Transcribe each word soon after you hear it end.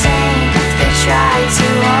try to,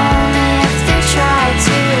 only if they try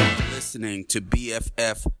to. Listening to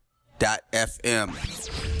BFF.FM.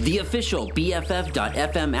 The official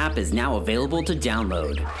BFF.FM app is now available to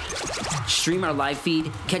download. Stream our live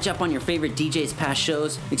feed, catch up on your favorite DJ's past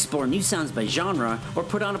shows, explore new sounds by genre, or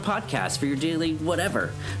put on a podcast for your daily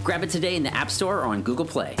whatever. Grab it today in the App Store or on Google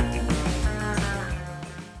Play.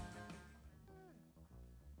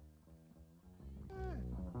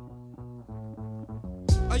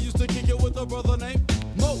 I used to kick it with a brother named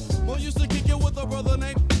Mo. Mo used to kick it with a brother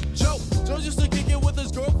named Joe. Joe used to kick it with his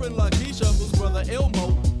girlfriend Lakeisha, whose brother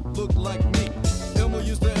Elmo looked like me. Elmo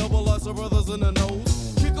used to elbow lots of brothers in the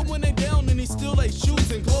nose. Kick them when they down and he steal their shoes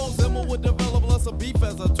and clothes. Elmo would develop lots of beef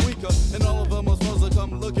as a tweaker, and all of them was supposed to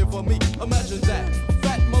come looking for me. Imagine that.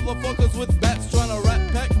 Fat motherfuckers with bats trying to rat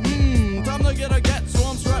pack. Time to get a gat, so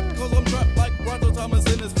I'm strapped, cause I'm trapped like Roger Thomas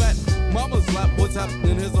in his fat mama's lap. What's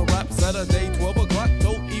happening? Here's a rap Saturday, 12 o'clock.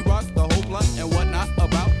 Told E-Rock the whole plot and whatnot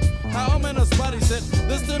about how I'm in a spot. He said,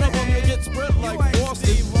 listen up, I'm gonna get spread like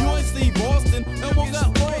Boston. You ain't Steve Austin, and we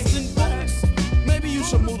got Boston boots. Maybe you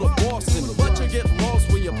should move to Boston, but you get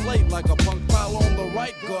lost when you play like a punk pile on the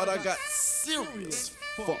right guard. I got serious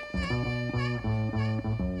funk.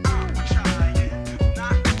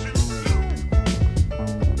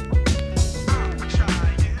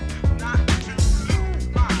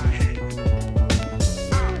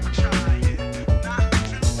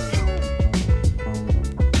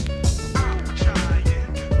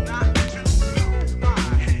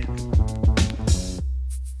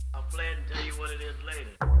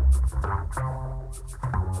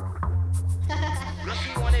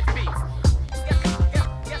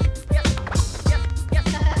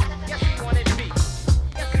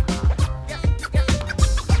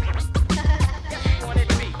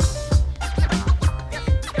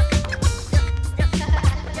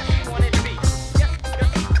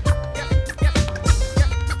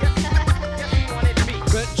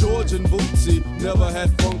 Never had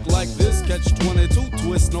funk like this. Catch 22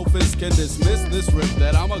 twist, no fist can dismiss this rip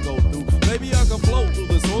that I'ma go through. Maybe I can flow through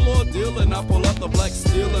this whole ordeal and I pull out the black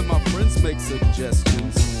steel and my friends make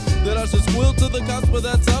suggestions that I should squill to the cops, but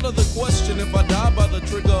that's out of the question. If I die by the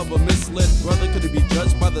trigger of a misled brother, could it be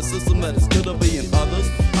judged by the system that is good to be in others?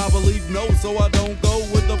 I believe no, so I don't go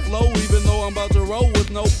with the flow, even though I'm about to roll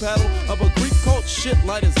with no paddle. Up a Greek cult shit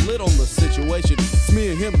light is lit on the situation. It's me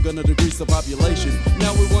and him gonna decrease the population.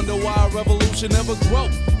 Now we wonder why a revolution never grow.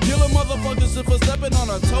 Killing motherfuckers if we're stepping on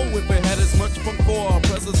our toe. If we had as much funk for our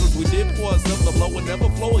oppressors as we did for ourselves, the blow would never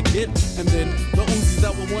flow again. And then the Uzis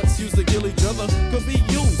that were once used to kill each other could be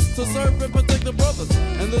used to serve and protect the brothers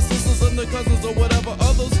and the sisters and the cousins or whatever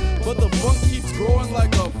others. But the funk keeps growing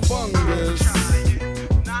like a fungus.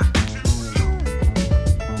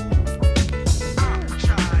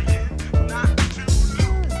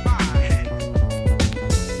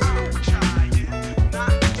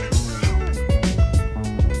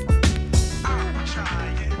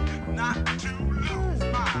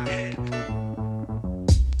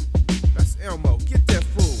 That's Elmo. Get that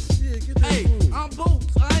fool. Yeah, get that hey, fool. I'm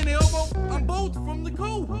Boots. I ain't Elmo. I'm Boots from the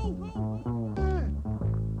cool.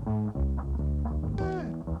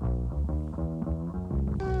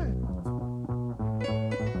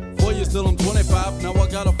 Till I'm 25, now I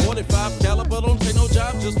got a 45 caliber, don't take no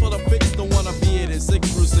job just for the fix. Don't wanna be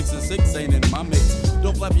 86 through 6 and 6 ain't in my mix.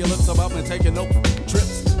 Don't flap your lips about me taking no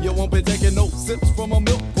trips. You won't be taking no sips from a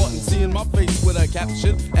milk carton. Seeing my face with a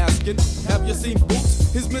caption asking, have you seen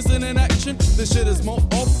Boots? He's missing in action. This shit is more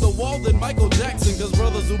off the wall than Michael Jackson. Cause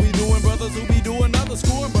brothers who be doing not the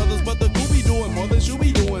screwing brothers, but the who be doing more than you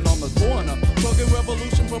be doing on the corner. Talking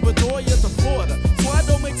revolution from Pretoria to Florida. So it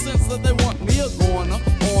don't make sense that they want me a corner.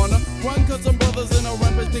 Run cause some brothers in a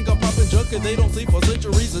rampage think I'm popping junk and they don't see for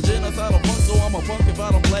centuries of genocidal funk. So I'm a punk if I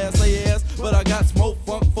don't blast they ass. But I got smoke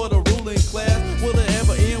funk for the ruling class. Will it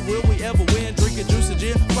ever end? Will we ever win? Drinking juice and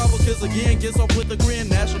gin. Follow kids again, gets off with the grin.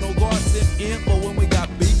 National Guard sent in, but when we got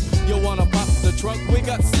beef, you wanna pop the trunk, we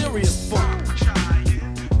got serious funk.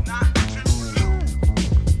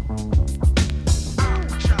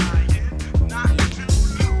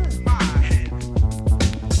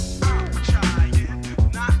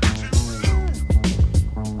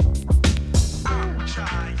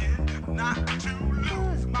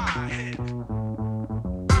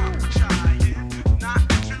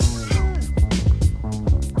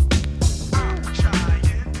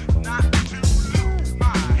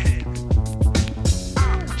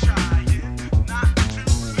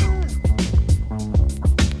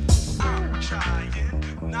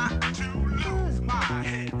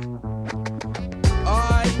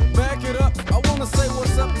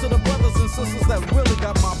 To the brothers and sisters that really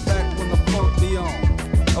got my back when the funk be on.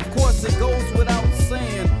 Of course, it goes without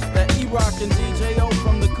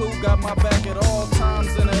got my back at all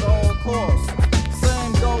times and at all costs.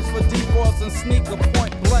 Same goes for D-Force and Sneaker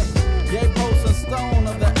Point Blank. Yay, Post and Stone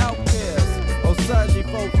of the Outcast. Osaji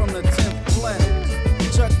folk from the 10th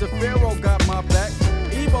planet. Chuck the Pharaoh got my back.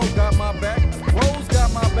 Evo got my back. Rose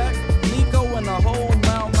got my back. Nico and the whole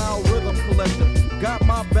Mau Mau Rhythm Collective got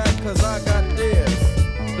my back cause I got theirs.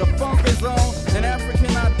 The funk is on and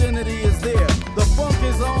African identity is there. The funk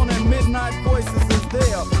is on and Midnight Voices is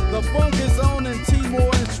there. The funk is on and Timor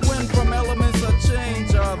and Schwinn from Elements of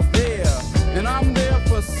Change are there. And I'm there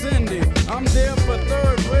for Cindy, I'm there for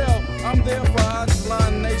Third Rail, I'm there for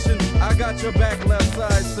Hotline Nation. I got your back, Left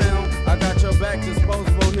Side Sound. I got your back,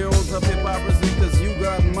 Disposable Heroes of Hypocrisy, cause you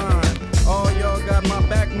got mine. All y'all got my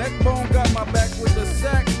back. Neckbone got my back with the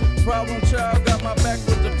sax. Problem Child got my back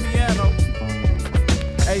with the piano.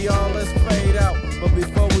 Hey y'all, let's fade out. But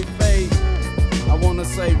before we fade, I wanna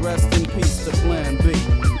say rest in peace to Plan B.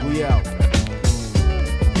 We out.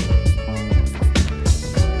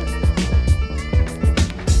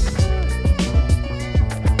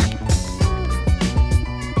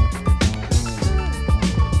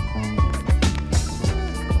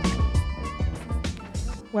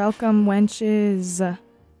 Welcome, wenches.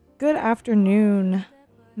 Good afternoon.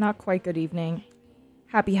 Not quite good evening.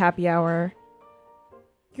 Happy hour.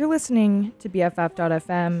 You're listening to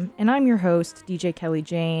BFF.FM, and I'm your host, DJ Kelly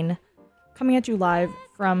Jane, coming at you live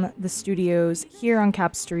from the studios here on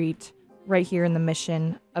Cap Street, right here in the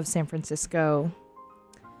Mission of San Francisco.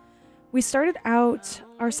 We started out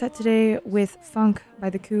our set today with Funk by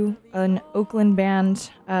The Coup, an Oakland band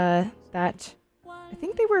that I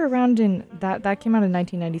think they were around in that came out in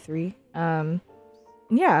 1993.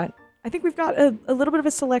 Yeah, I think we've got a little bit of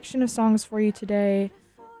a selection of songs for you today,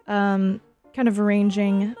 kind of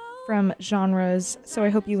arranging from genres. So I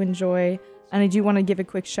hope you enjoy. And I do want to give a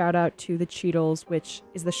quick shout out to the Cheadles, which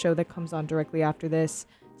is the show that comes on directly after this.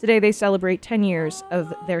 Today they celebrate 10 years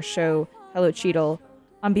of their show, Hello Cheadle,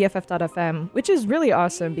 on BFF.FM, which is really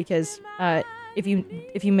awesome because if you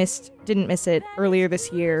didn't miss it, earlier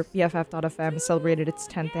this year, BFF.FM celebrated its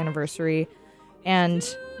 10th anniversary,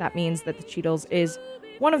 and that means that the Cheadles is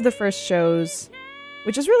one of the first shows,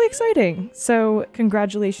 which is really exciting. So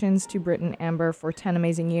congratulations to Britt and Amber for 10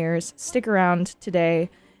 amazing years. Stick around today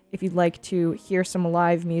if you'd like to hear some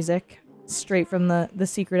live music straight from the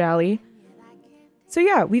Secret Alley. So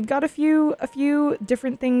yeah, we've got a few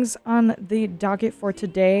different things on the docket for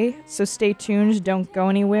today, so stay tuned, don't go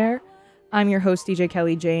anywhere. I'm your host, DJ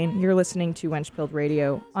Kelly Jane. You're listening to Wench Pilled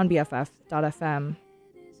Radio on BFF.FM.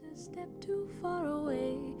 It is a step too far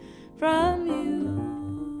away from you.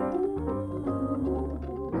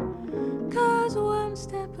 'Cause one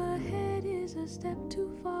step ahead is a step too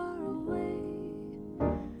far away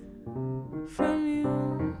from you.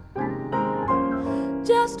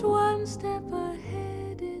 Just one step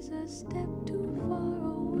ahead is a step too far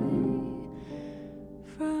away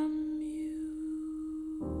from you.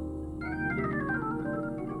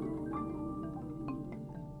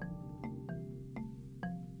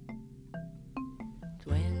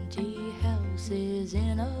 20 houses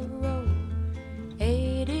in a row,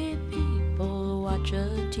 80 people watch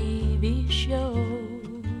a TV show.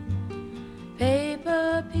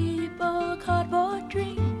 Paper people, cardboard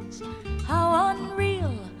dreams, how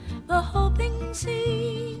unreal the whole thing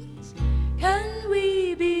seems. Can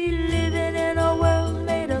we be living in a world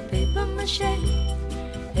made of paper mache?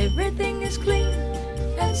 Everything is clean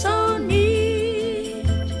and so neat.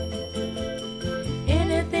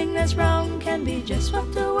 Anything that's wrong can be just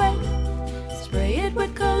swept away. Spray it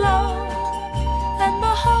with cologne and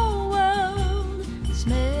the whole world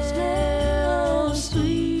smells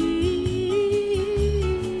sweet.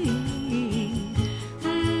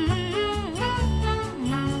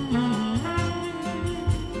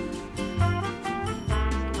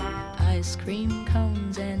 Ice cream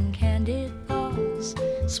cones and candied balls,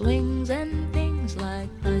 swings and things like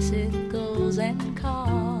bicycles and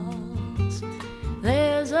cars.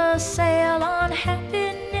 There's a sale on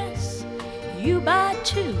happiness. You buy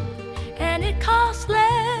two and it costs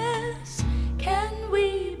less. Can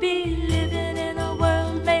we be living in a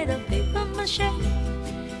world made of paper mache?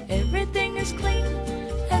 Everything is clean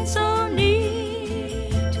and so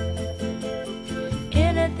neat.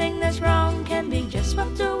 Anything that's wrong can be just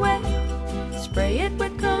swept away. Spray it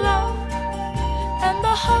with cologne and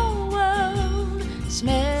the whole world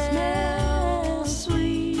smells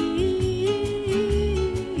sweet.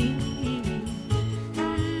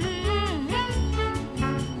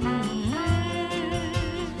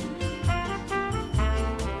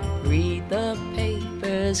 Read the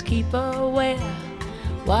papers, keep aware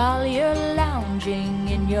while you're lounging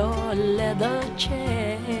in your leather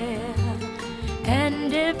chair.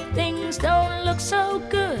 And if things don't look so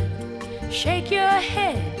good, shake your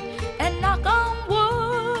head and knock on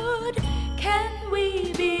wood. Can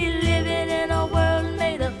we be living in a world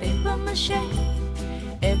made of paper mache?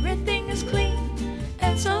 Everything is clean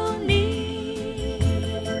and so neat.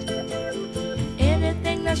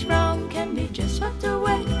 Anything that's wrong can be just swept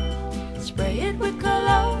away. Spray it with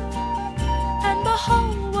cologne and the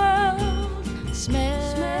whole world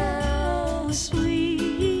smells sweet.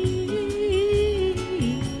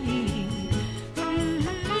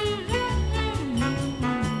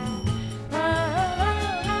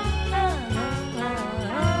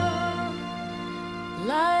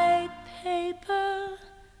 Like paper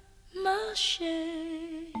mache.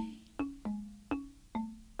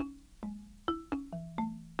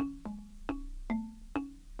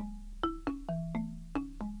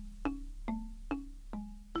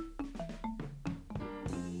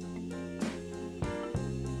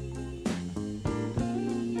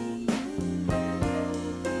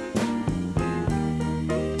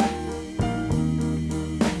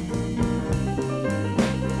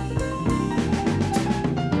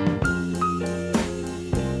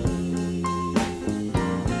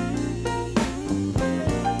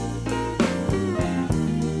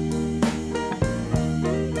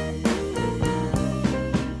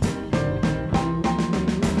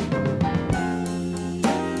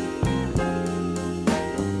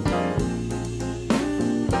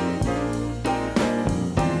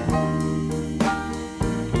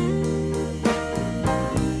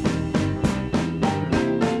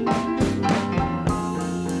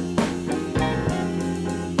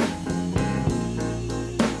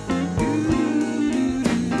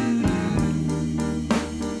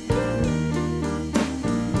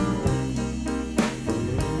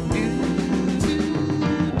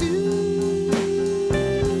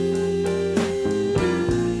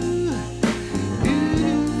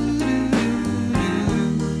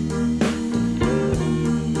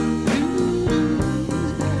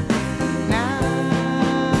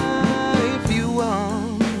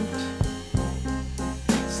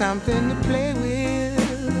 Something to play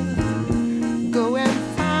with, go and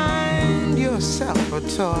find yourself a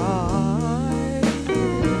toy.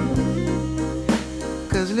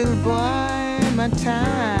 'Cause little boy, my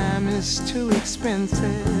time is too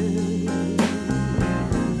expensive,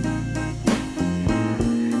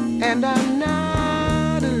 and I'm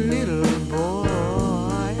not a little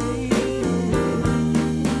boy.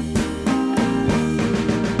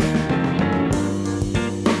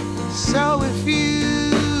 So if you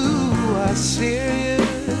serious,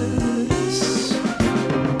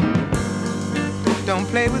 don't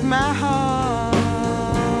play with my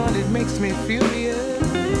heart, it makes me furious.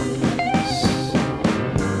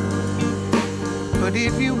 But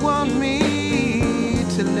if you want me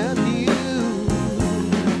to love you,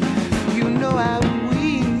 you know I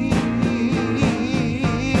will,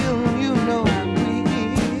 you know I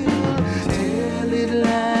will. Tell it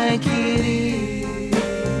like it is.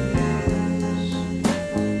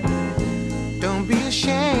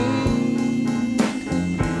 Ashamed,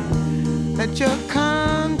 let your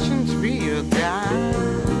conscience be your guide.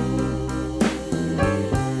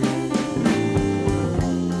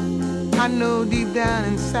 I know deep down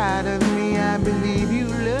inside of me, I believe you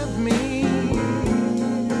love me.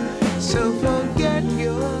 So forget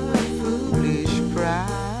your foolish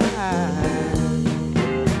pride.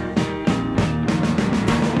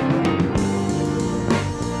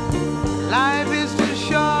 Life is too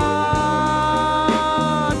short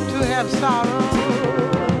to have sorrow.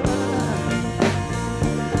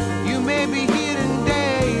 You may be here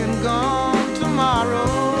today and gone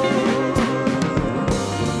tomorrow.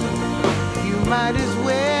 You might as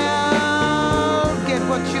well get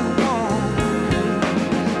what you want.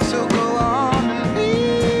 So go on and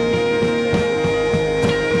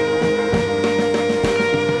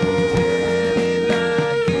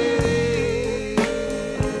like it is.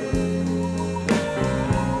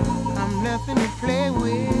 I'm nothing to play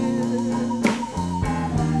with.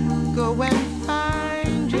 Go and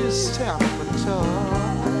find yourself a toy.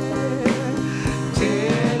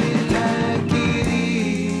 Tell it like it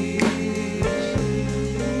is.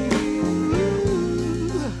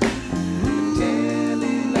 Tell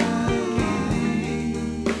it like it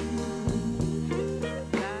is.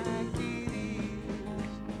 Like it is.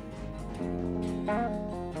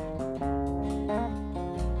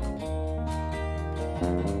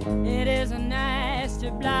 It isn't nice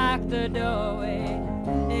to block the doorway.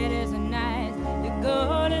 It isn't nice to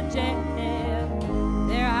go to jail.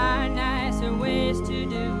 There are nicer ways to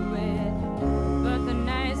do it, but the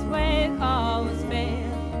nice way always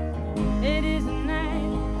fails. It isn't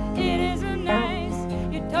nice. It isn't nice.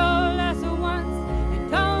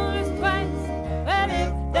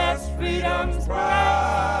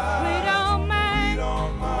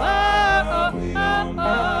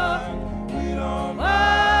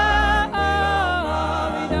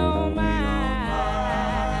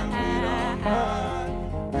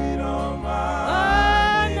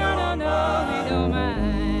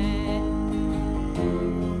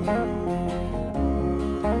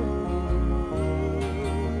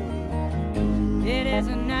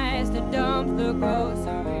 the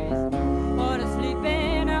groceries or to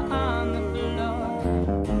sleeping on the floor.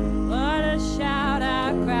 What a shout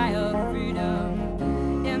out cry of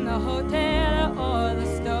freedom in the hotel or the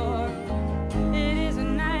store. It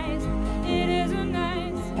isn't nice, it isn't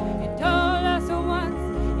nice. You told us once,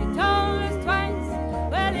 you told us twice.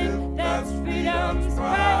 Well, if that's freedom's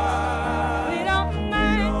price, we don't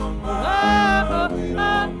mind. Oh, oh,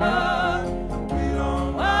 oh, oh.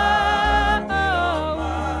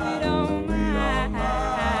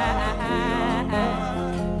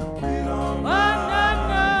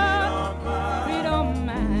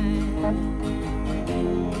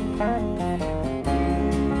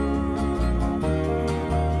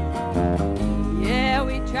 Yeah,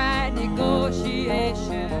 we tried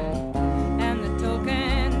negotiation and the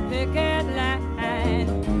token picket line.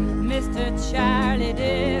 Mr. Charlie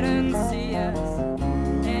didn't see us,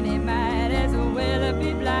 and he might as well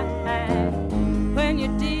be blind. When you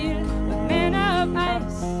deal with men of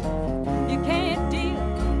ice, you can't deal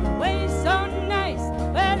with ways so nice.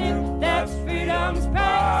 Well, if that's freedom's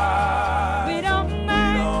price, we don't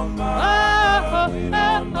mind. Oh, oh,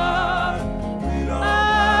 oh, oh.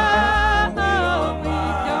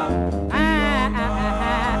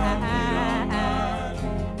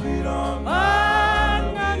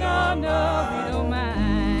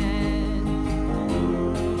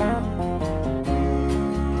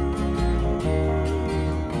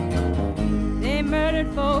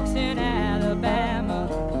 Folks in Alabama,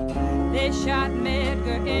 they shot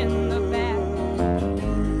Medgar in the back.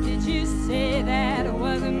 Did you say that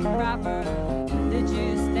wasn't proper? Did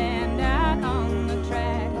you stand out on the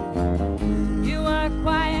track? You were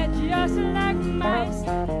quiet just like mice.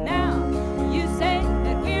 Now you say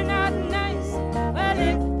that we're not nice. Well,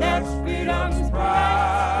 if that's freedom's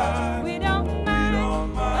price, we don't mind. Oh,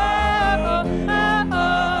 oh, oh, oh.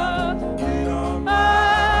 We don't mind.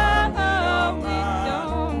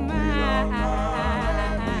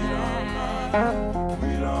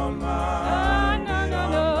 We don't mind. Oh, no, no,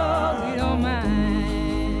 no, we don't mind.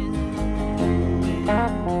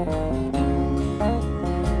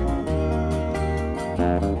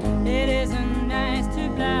 It isn't nice to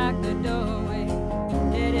block the doorway.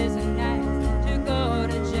 It isn't nice to go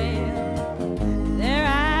to jail. There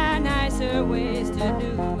are nicer ways to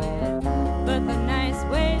do it, but the nice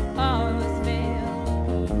ways always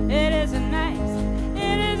fail. It isn't nice.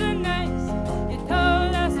 It isn't nice. You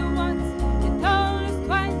told us once.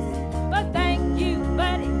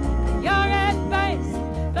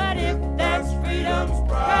 Freedom's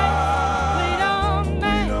price, we don't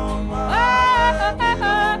mind. Oh, oh, oh,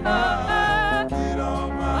 oh, oh. We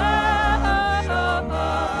don't mind. Oh, oh, oh,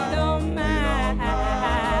 we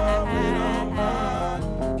don't mind.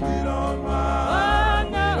 We don't mind. Oh,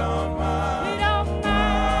 no, we don't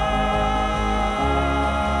mind.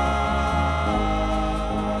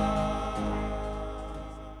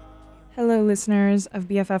 Hello, listeners of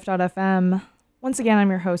BFF.FM. Once again, I'm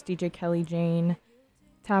your host, DJ Kelly Jane,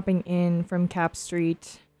 tapping in from Cap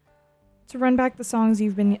Street. To run back the songs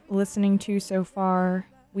you've been listening to so far,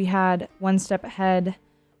 we had One Step Ahead,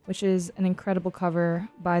 which is an incredible cover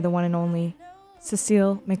by the one and only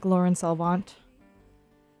Cecile McLaurin-Salvant.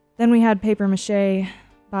 Then we had Paper Mache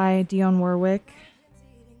by Dionne Warwick,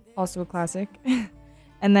 also a classic.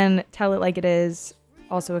 And then Tell It Like It Is,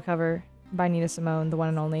 also a cover by Nina Simone, the one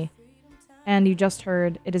and only. And you just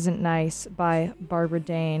heard It Isn't Nice by Barbara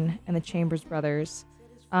Dane and the Chambers Brothers.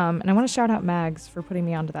 And I want to shout out Mags for putting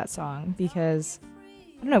me onto that song because,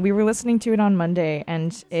 I don't know, we were listening to it on Monday,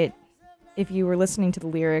 and if you were listening to the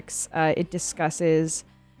lyrics, it discusses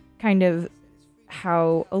kind of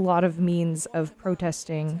how a lot of means of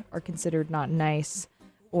protesting are considered not nice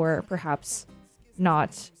or perhaps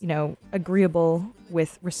not, agreeable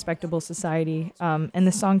with respectable society. And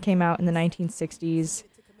the song came out in the 1960s.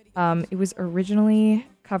 It was originally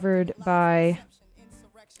covered by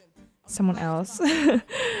someone else.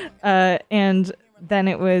 And then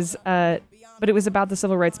it was, but it was about the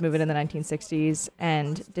civil rights movement in the 1960s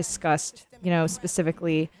and discussed,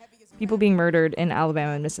 specifically people being murdered in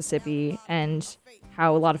Alabama and Mississippi and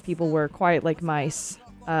how a lot of people were quiet like mice,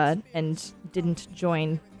 and didn't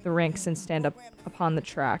join the ranks and stand up upon the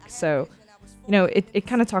track. So, it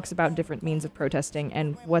kind of talks about different means of protesting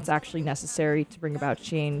and what's actually necessary to bring about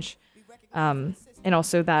change. And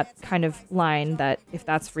also that kind of line that if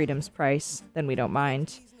that's freedom's price, then we don't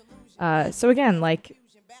mind. So again,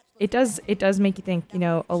 it does make you think,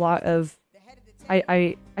 a lot of,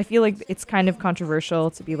 I feel like it's kind of controversial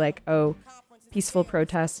to be like, oh, peaceful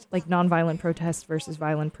protest, like nonviolent protest versus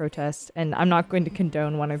violent protest. And I'm not going to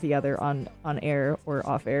condone one or the other on air or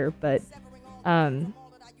off air, but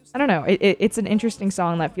I don't know. It's an interesting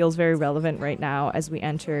song that feels very relevant right now as we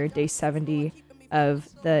enter day 70 of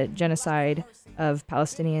the genocide of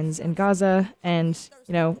Palestinians in Gaza. And,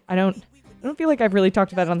 you know, I don't feel like I've really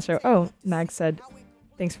talked about it on the show. Oh, Mags said,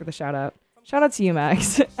 thanks for the shout out. Shout out to you,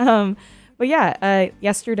 Mags. But yeah,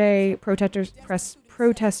 yesterday,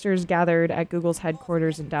 protesters gathered at Google's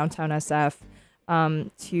headquarters in downtown SF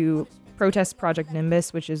to protest Project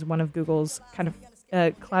Nimbus, which is one of Google's kind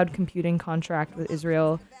of cloud computing contract with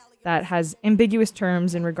Israel that has ambiguous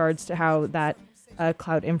terms in regards to how that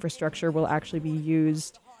cloud infrastructure will actually be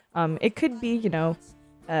used. It could be, you know,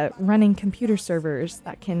 running computer servers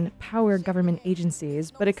that can power government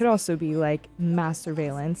agencies, but it could also be like mass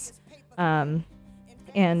surveillance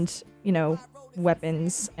and, you know,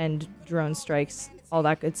 weapons and drone strikes, all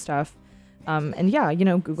that good stuff. And yeah, you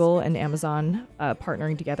know, Google and Amazon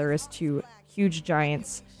partnering together as two huge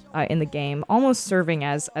giants in the game, almost serving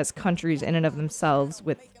as countries in and of themselves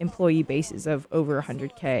with employee bases of over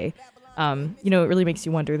 100K. You know, it really makes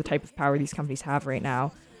you wonder the type of power these companies have right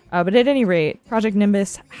now. But at any rate, Project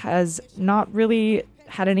Nimbus has not really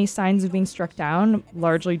had any signs of being struck down,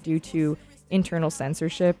 largely due to internal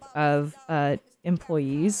censorship of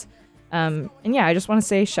employees. And yeah, I just want to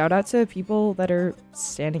say shout out to people that are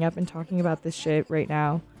standing up and talking about this shit right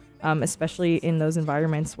now, especially in those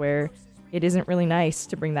environments where it isn't really nice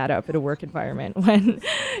to bring that up at a work environment when,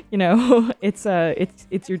 you know, it's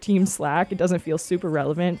your team Slack. It doesn't feel super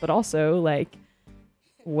relevant, but also like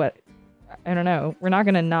what, I don't know, we're not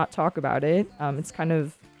going to not talk about it. It's kind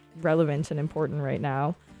of relevant and important right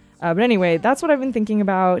now. But anyway, that's what I've been thinking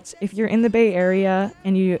about. If you're in the Bay Area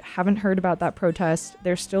and you haven't heard about that protest,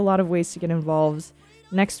 there's still a lot of ways to get involved.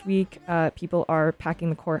 Next week, people are packing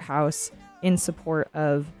the courthouse in support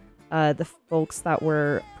of the folks that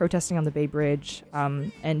were protesting on the Bay Bridge.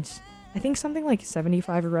 And I think something like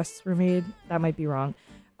 75 arrests were made. That might be wrong.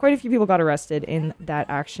 Quite a few people got arrested in that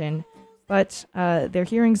action. But their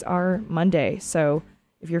hearings are Monday. So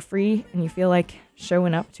if you're free and you feel like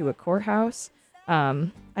showing up to a courthouse,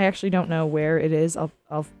 I actually don't know where it is. I'll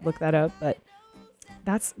look that up, but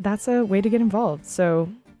that's a way to get involved. So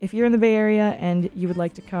if you're in the Bay Area and you would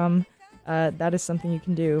like to come, that is something you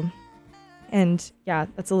can do. And yeah,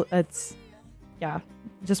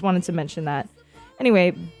 just wanted to mention that.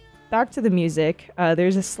 Anyway, back to the music.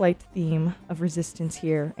 There's a slight theme of resistance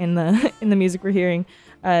here in the music we're hearing.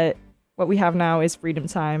 What we have now is Freedom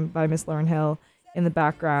Time by Miss Lauryn Hill in the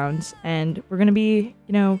background, and we're gonna be,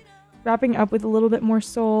 you know, wrapping up with a little bit more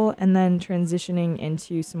soul and then transitioning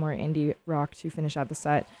into some more indie rock to finish out the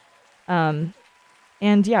set. And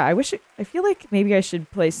yeah, I feel like maybe I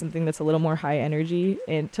should play something that's a little more high energy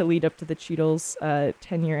and to lead up to the Cheadles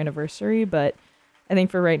 10-year anniversary, but I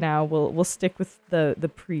think for right now we'll stick with the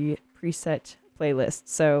preset playlist.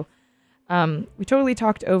 So we totally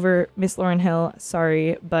talked over Miss Lauryn Hill,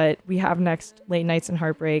 sorry, but we have next Late Nights and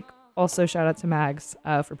Heartbreak. Also shout out to Mags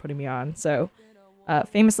for putting me on. So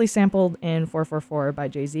famously sampled in 444 by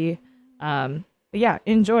Jay-Z. But yeah,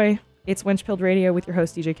 enjoy. It's Wenchpilled Radio with your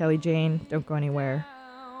host DJ Kelly Jane. Don't go anywhere.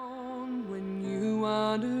 When you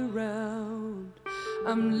wander around,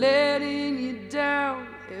 I'm letting you down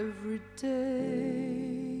every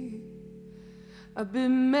day. I've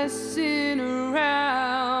been messing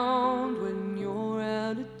around when you're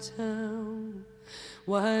out of town.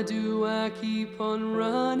 Why do I keep on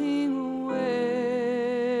running away?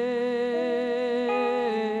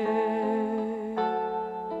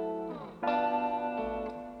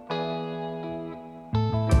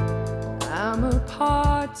 I'm a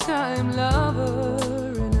part-time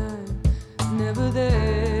lover and I'm never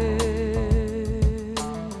there.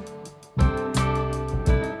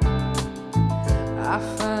 I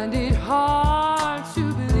find it hard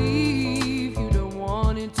to believe you don't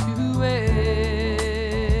want it to end.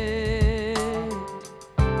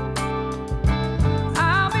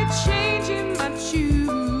 I'll be changing my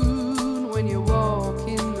tune when you walk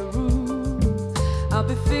in the room. I'll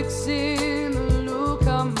be fixing the look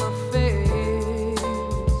on my face.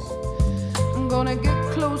 I'm gonna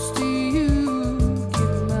get close to you,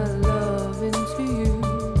 give my love into you,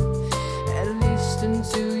 at least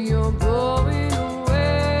until you're going away.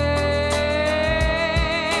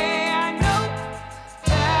 I know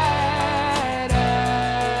that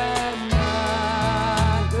I'm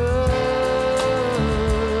not good.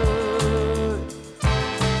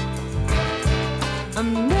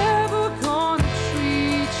 I'm never gonna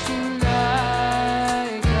treat you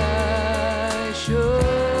like I should.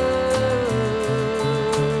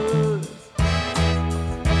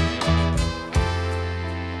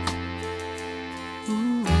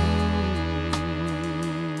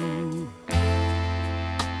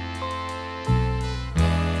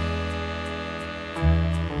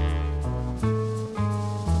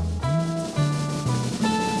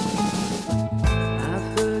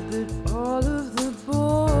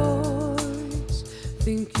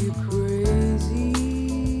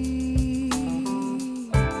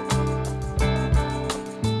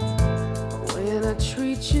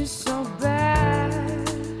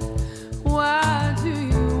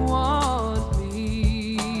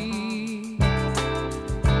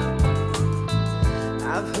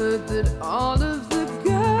 I've heard that all of the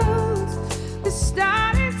girls are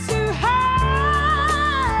starting to hide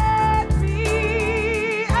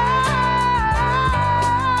me. Oh,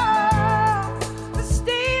 I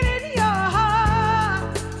stayed in your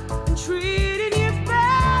heart and treated you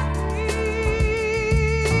badly.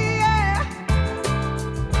 Yeah.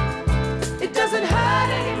 It doesn't hurt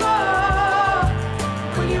anymore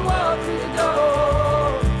when you walk through the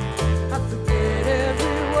door. I forget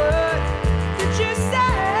every word that you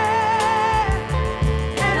said,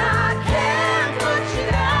 and I can't put you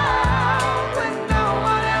down when no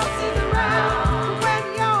one else is around. When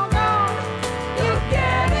you're gone, you're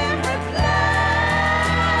getting replaced.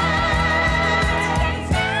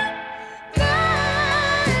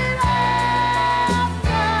 Good after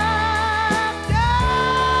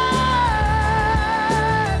dark.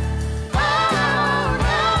 Oh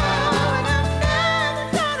no, and I'm never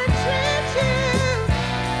gonna treat you.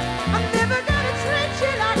 I'm never gonna treat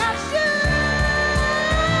you like I should.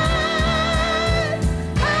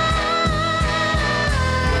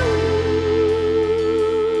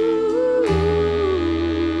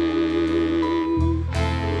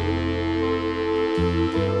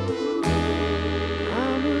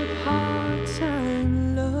 I'm a part-time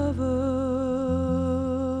lover.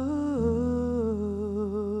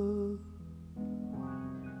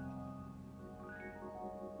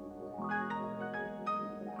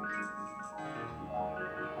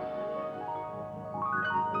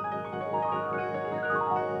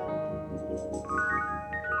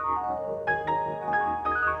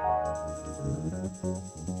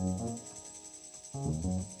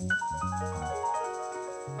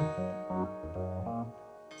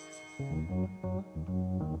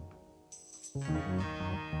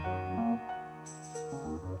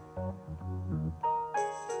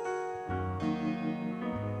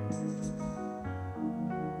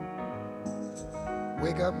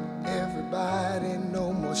 Wake up, everybody,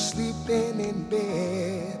 no more sleeping in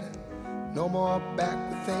bed. No more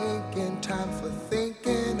backward thinking, time for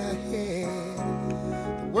thinking ahead.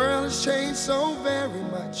 The world has changed so very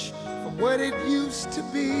much from what it used to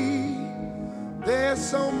be. There's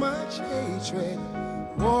so much hatred,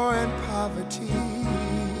 war and poverty.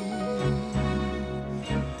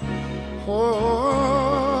 Oh,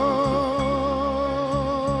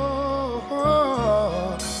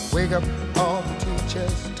 wake up all the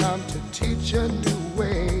teachers, time to teach a new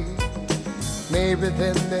way. Maybe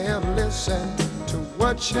then they'll listen to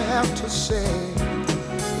what you have to say.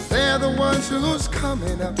 They're the ones who's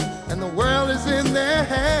coming up, and the world is in their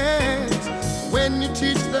hands. When you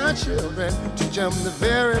teach the children, teach them the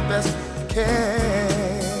very best you can.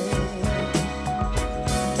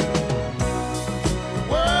 The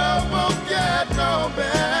world won't get no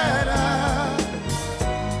better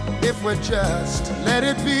if we just let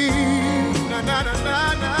it be. Na na na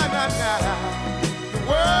na na na na. The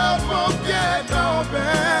world won't get no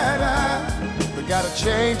better. We gotta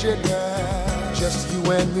change it now, just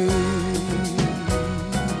you and me.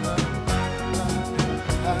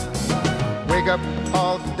 Wake up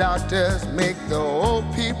all the doctors, make the old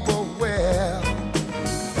people well.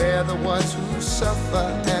 They're the ones who suffer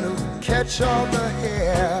and who catch all the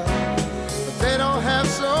hair. But they don't have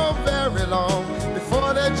so very long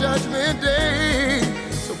before their judgment day.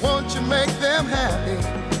 So won't you make them happy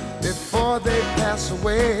before they pass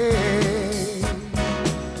away?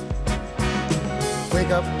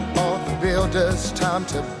 Wake up all the builders, time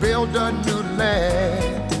to build a new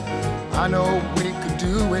land. I know we could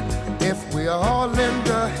do it if we all lend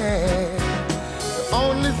a hand. The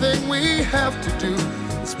only thing we have to do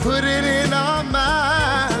is put it in our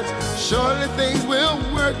minds. Surely things will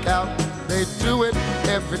work out. They do it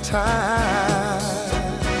every time.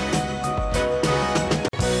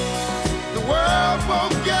 The world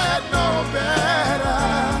won't get no better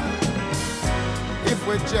if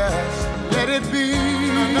we just let it be.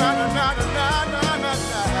 Na, na, na, na, na, na, na,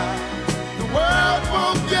 na. The world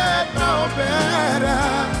won't get no better.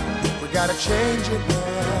 We gotta change it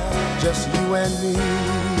now, just you and me.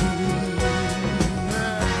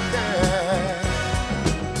 Yeah.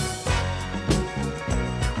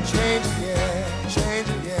 Change it, yeah, change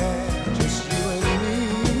it, yeah, just you and me.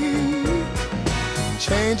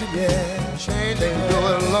 Change it, yeah, change it. Can't do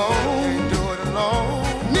it alone, can't do it alone.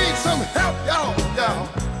 Need some help, y'all, y'all.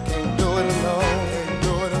 Can't do it alone, can't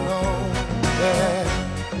do it alone. Yeah,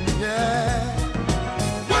 yeah.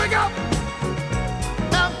 Wake up,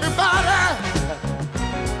 everybody.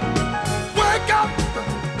 Wake up,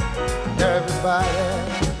 everybody.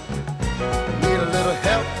 Need a little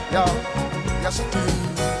help, y'all. Yes, I do.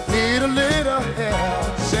 Need a little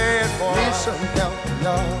help. Say it, boy. Need some help,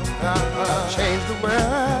 y'all. Change the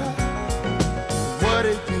world. What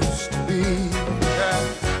it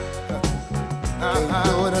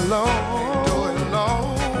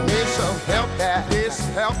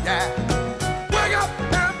help, yeah. Wake up,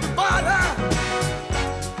 everybody.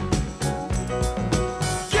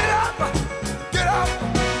 Get up, get up,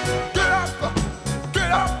 get up,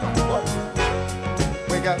 get up.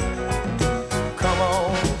 Wake up, come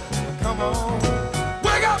on, come on.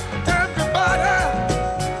 Wake up, everybody.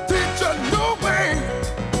 Teach a new way.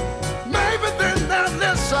 Maybe then they'll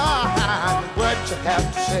listen what you have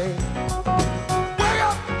to say. Wake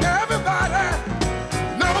up, everybody.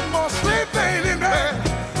 No more sleeping in bed.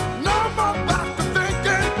 No more back to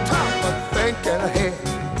thinking. Time for thinking ahead.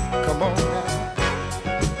 Come on now.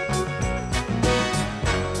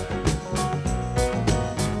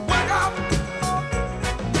 Wake up,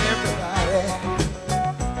 everybody.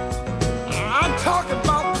 I'm talking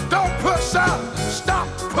about don't push out. Stop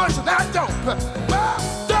pushing that don't push.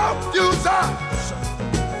 Don't use us.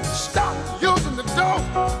 Stop using the don't.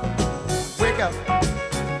 Wake up.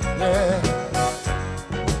 Yeah.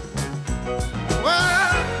 Well,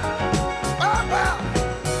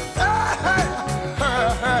 hey,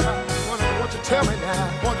 wonder what you tell me now.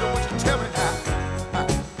 Wonder what you tell me now.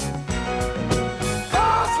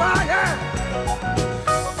 False lying,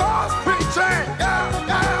 false preaching, yeah,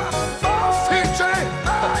 false teaching,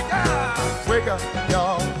 yeah. Wake up,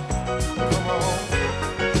 y'all. Come on.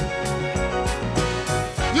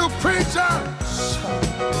 You preachers,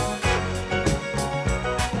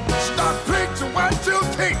 stop preaching what you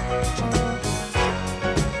teach.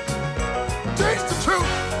 Teach the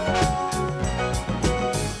truth.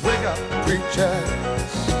 Wake up, preachers.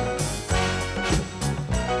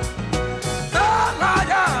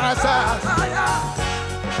 Liars,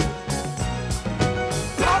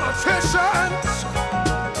 politicians.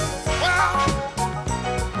 Well,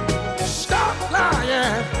 stop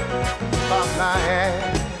lying. Stop lying.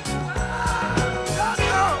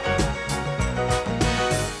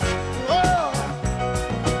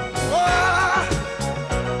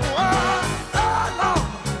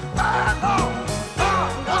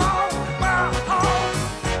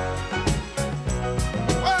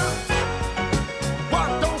 Why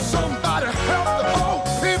don't somebody help the old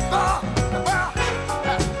people?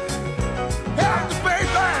 Help the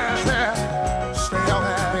babies. Stay on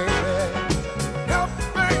that baby. Help the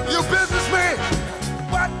baby. You businessmen.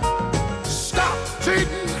 What? Stop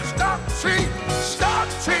cheating. Stop cheating. Stop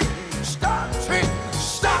cheating. Stop cheating.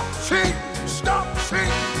 Stop cheating. Stop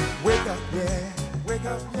cheating. Wake up, yeah. Wake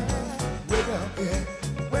up, yeah. Wake up, yeah.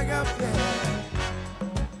 Wake up, yeah.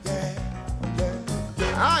 Yeah, yeah,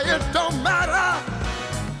 yeah. It don't matter.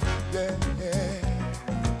 Yeah, yeah.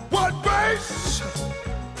 What race,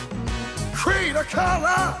 creed, or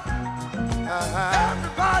color.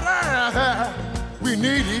 Everybody, we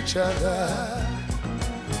need each other.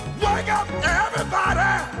 Wake up,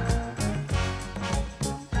 everybody.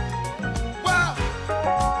 Well,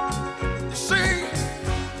 you see,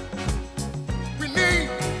 we need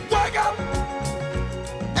wake up,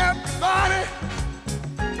 everybody.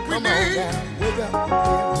 We need wake up,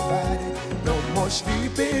 everybody. No more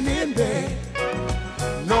sleeping in bed.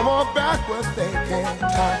 No more backward thinking.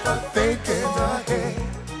 Time for thinking ahead.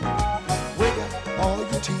 Wake up, all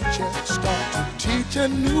you teachers. Start to teach a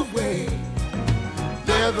new way.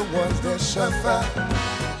 They're the ones that suffer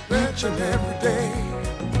each and every day.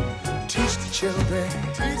 Teach the children.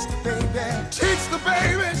 Teach the babies. Teach the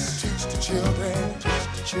babies. Teach the children. Teach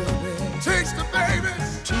the children. Teach the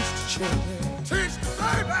babies. Teach the children. Teach the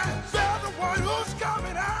babies. They're the one who's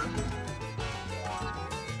coming out.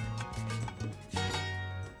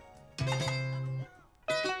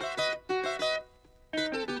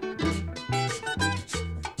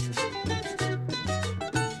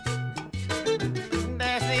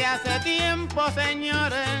 Desde hace tiempo,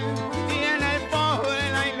 señores, tiene el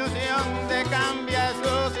pobre la ilusión de cambiar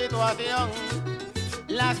su situación.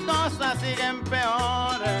 Las cosas siguen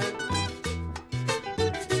peores.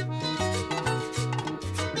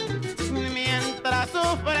 Mientras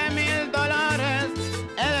sufre mil dolores,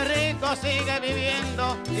 el rico sigue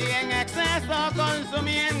viviendo y en exceso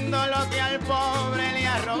consumiendo lo que al pobre le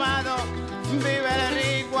ha robado. Vive el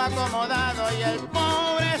rico acomodado y el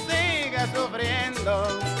pobre sigue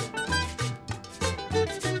sufriendo.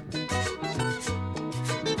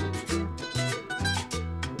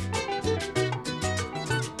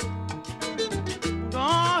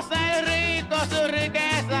 Goza el rico su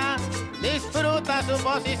riqueza, disfruta su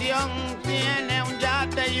posición, tiene un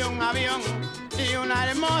yate y un avión y una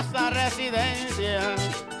hermosa residencia.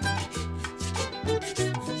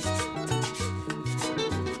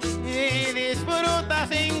 Y disfruta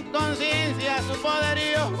sin conciencia su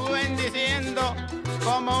poderío, bendiciendo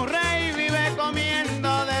como un rey vive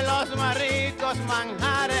comiendo de los más ricos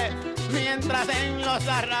manjares, mientras en los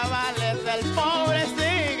arrabales del pobre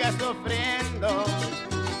sufriendo.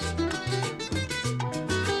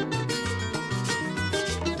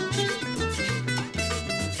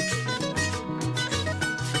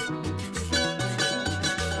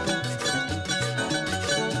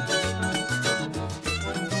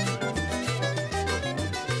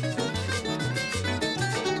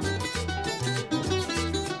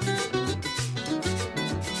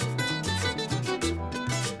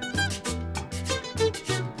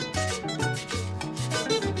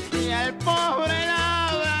 El pobre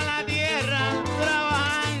labra la tierra,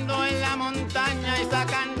 trabajando en la montaña y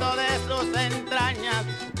sacando de sus entrañas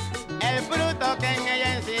el fruto que en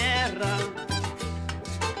ella encierra.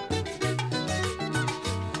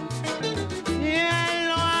 Y en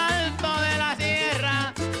lo alto de la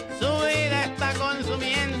sierra, su vida está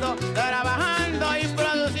consumiendo, trabajando y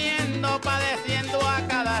produciendo, padeciendo a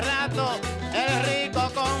cada rato. El rico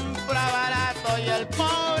compra barato y el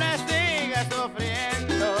pobre sigue sufriendo.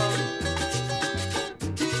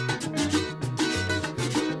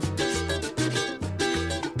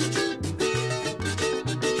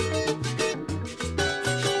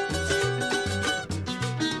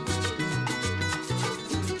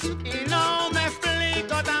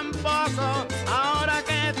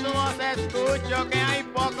 Que hay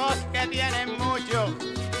pocos que tienen mucho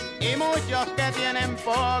y muchos que tienen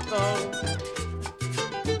poco.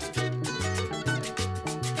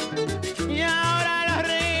 Y ahora los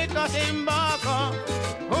ricos invoco,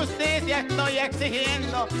 justicia estoy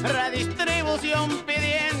exigiendo, redistribución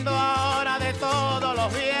pidiendo ahora de todos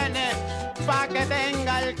los bienes, pa' que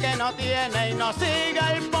tenga el que no tiene y no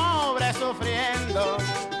siga el pobre sufriendo.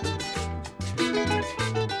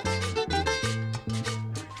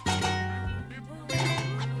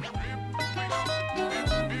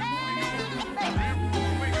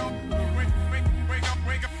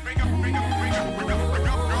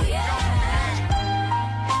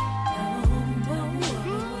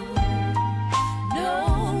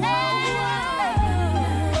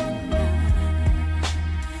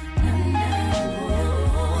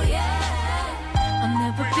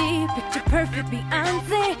 Perfect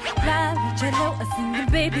Beyonce, fly like J-Lo, a singing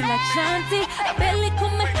baby like Shanti. I barely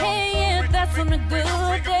comb my hair, yeah, that's on a good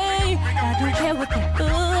day. I don't care what the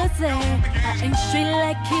hood say. I ain't straight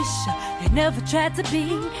like Keisha, I never tried to be.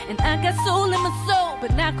 And I got soul in my soul,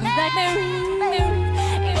 but not quite like Mary.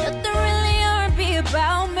 Ain't nothing really R&B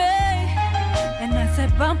about me. And I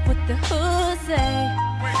said bump what the hood say.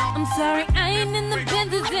 I'm sorry, I ain't in the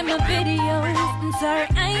Benzes in my videos. I'm sorry,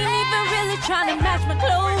 I ain't even really trying to match my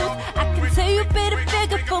clothes. I can tell you a bit of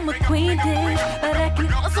figure for my queen days, but I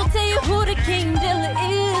can also tell you who the king dealer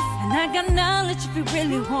is. And I got knowledge if you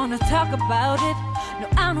really wanna talk about it. No,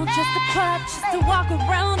 I don't trust the pot just to walk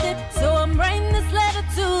around it. So I'm writing this letter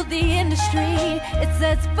to the industry. It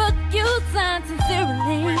says fuck you, signed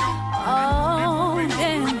sincerely. Oh,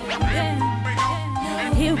 damn, damn.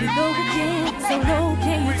 Here we go again, so low,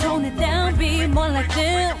 can you tone it down, be more like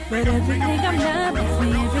them? But everything I'm not makes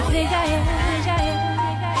me everything I am.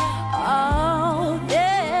 Oh,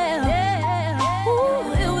 yeah.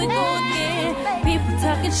 Ooh, here we go again. People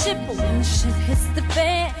talking shit, but when the shit hits the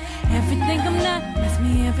fan, everything I'm not makes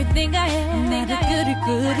me everything I am. Not a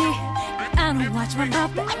goody-goody, I don't watch my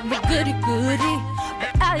mouth, but I'm a goody-goody.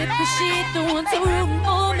 I appreciate the ones who root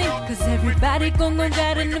for me, cause everybody gon'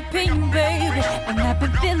 got an opinion, baby. And I've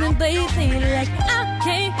been feeling lately like I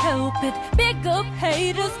can't help it. Big up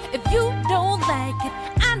haters, if you don't like it,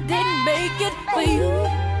 I didn't make it for you.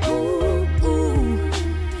 Ooh, ooh.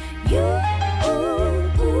 You,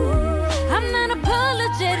 ooh, ooh. I'm not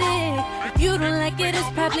apologetic. If you don't like it, it's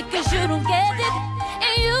probably cause you don't get it.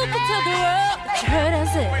 And you can tell the world what you heard I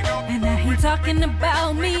said. And I ain't talking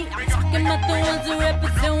about me, I'm talking about the ones who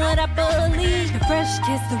represent what I believe. The fresh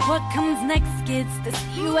kids, the what comes next kids. To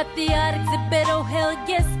see you at the art exhibit, oh hell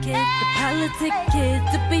yes kids. The politic kids,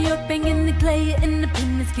 to be your banging the player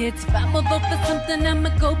independence kids. If I'ma vote for something, I'ma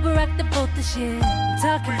go Barack to vote the shit. I'm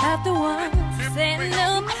talking about the ones who saying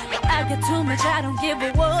no, but I got too much, I don't give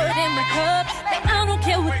a word in my cup. But I don't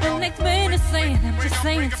care what the next man is saying, I'm just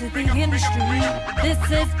saying to the industry. This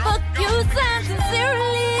is fuck you, signed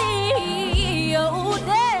sincerely. Oh,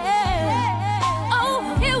 damn.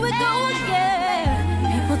 Oh, here we go again.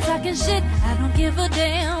 People talking shit, I don't give a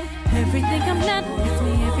damn. Everything I'm not makes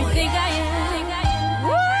me everything I am.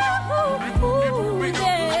 Ooh,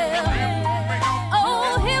 yeah.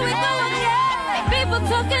 Oh, here we go again. People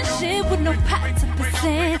talking shit with no pot to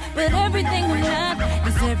percent, but everything I'm not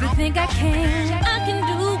is everything I can. I can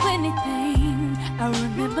do anything. I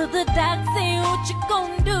remember the doc saying, what you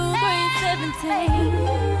gonna do, grade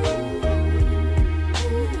 17.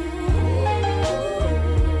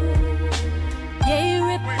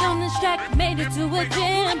 down this track, made it to a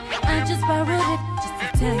jam. I just borrowed it just to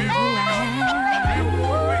tell you who I am.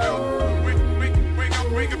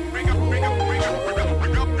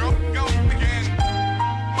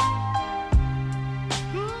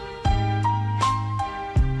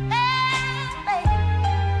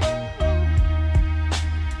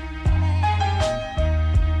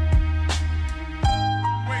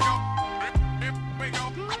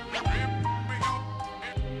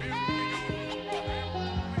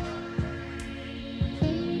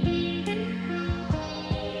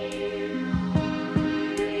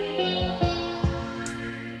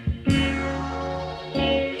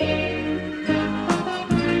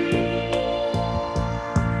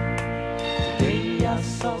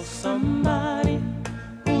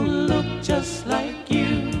 Just like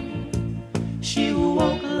you, she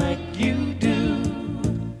walked like you do.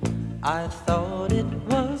 I thought it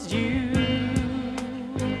was you.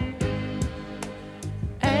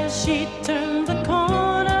 As she turned the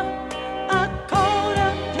corner, I called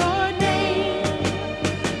out your name.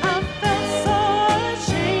 I felt so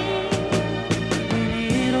ashamed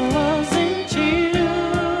when it wasn't you.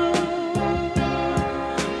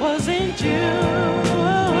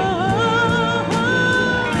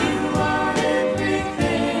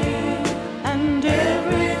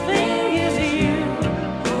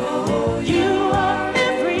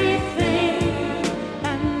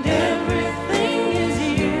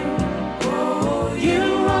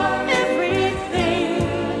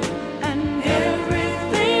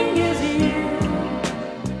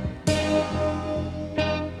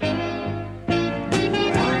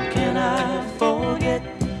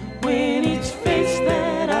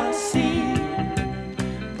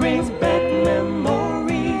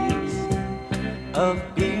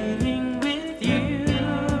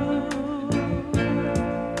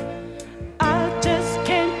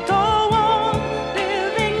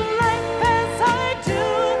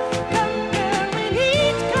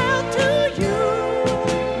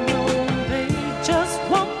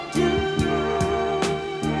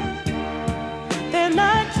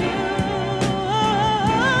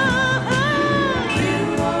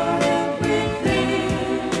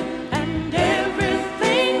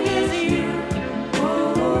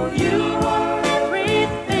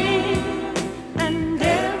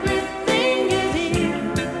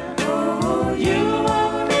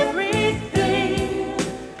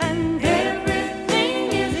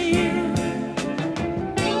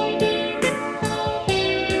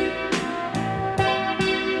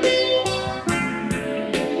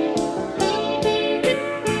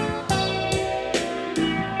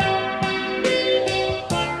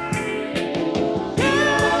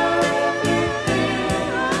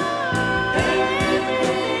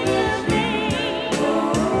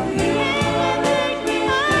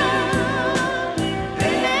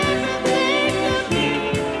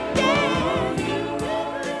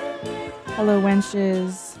 Hello,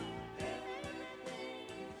 wenches.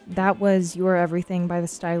 That was You're Everything by the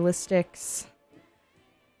Stylistics.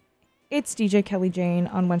 It's DJ Kelly Jane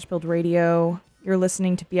on Wenchbuild Radio. You're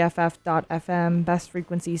listening to BFF.FM, best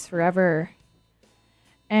frequencies forever.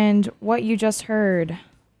 And what you just heard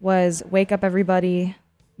was Wake Up Everybody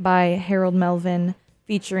by Harold Melvin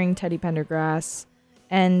featuring Teddy Pendergrass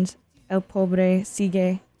and El Pobre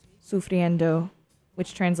Sigue Sufriendo,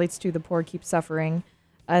 which translates to The Poor Keep Suffering.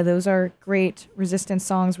 Those are great resistance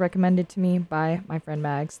songs recommended to me by my friend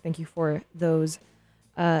Mags. Thank you for those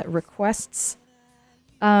requests.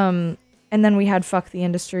 And then we had Fuck the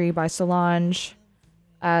Industry by Solange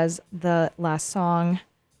as the last song.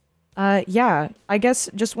 Yeah, I guess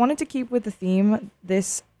just wanted to keep with the theme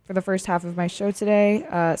this for the first half of my show today.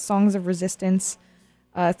 Songs of resistance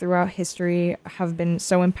throughout history have been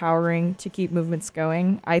so empowering to keep movements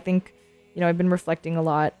going. I think, I've been reflecting a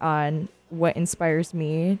lot on what inspires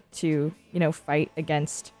me to, fight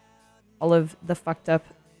against all of the fucked up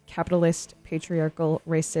capitalist, patriarchal,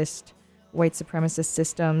 racist, white supremacist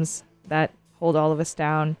systems that hold all of us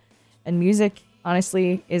down. And music,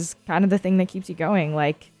 honestly, is kind of the thing that keeps you going.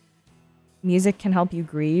 Like, music can help you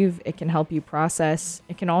grieve. It can help you process.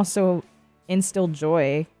 It can also instill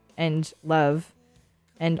joy and love,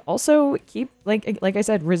 and also keep, like I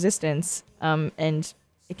said, resistance. And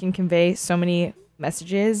it can convey so many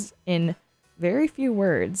messages in very few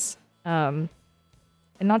words, and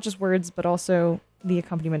not just words, but also the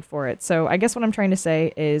accompaniment for it. So I guess what I'm trying to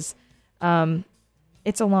say is,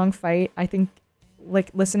 it's a long fight. I think,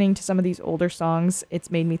 like, listening to some of these older songs,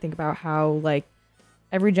 it's made me think about how, like,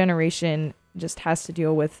 every generation just has to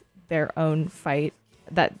deal with their own fight.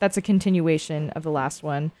 That's a continuation of the last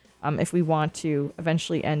one. If we want to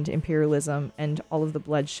eventually end imperialism and all of the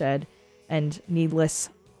bloodshed and needless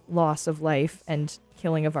loss of life and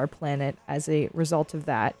killing of our planet as a result of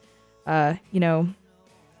that.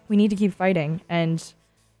 We need to keep fighting, and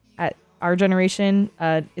at our generation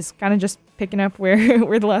is kind of just picking up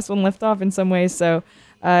where the last one left off in some ways. So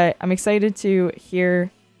I'm excited to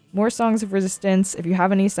hear more songs of resistance. If you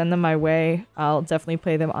have any, send them my way. I'll definitely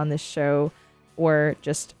play them on this show or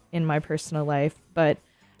just in my personal life. But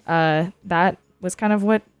that was kind of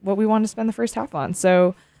what we wanted to spend the first half on.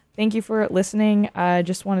 So thank you for listening. I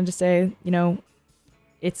just wanted to say,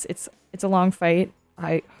 it's a long fight.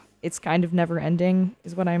 It's kind of never ending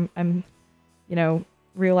is what I'm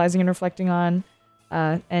realizing and reflecting on.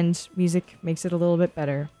 And music makes it a little bit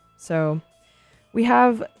better. So we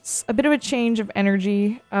have a bit of a change of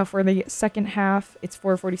energy for the second half. It's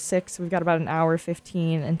 4:46. We've got about an hour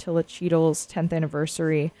 15 until the Cheadle's 10th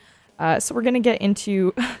anniversary. So we're going to get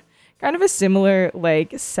into kind of a similar,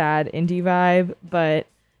 sad indie vibe, but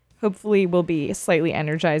hopefully will be slightly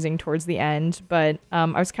energizing towards the end. But I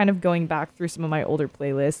was kind of going back through some of my older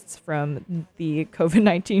playlists from the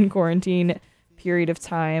COVID-19 quarantine period of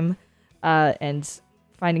time and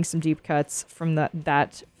finding some deep cuts from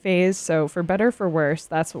that phase. So for better or for worse,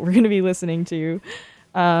 that's what we're going to be listening to.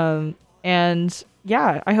 And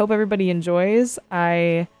yeah, I hope everybody enjoys.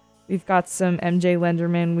 We've got some MJ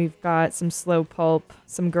Lenderman, we've got some Slow Pulp,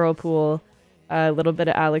 some Girlpool, a little bit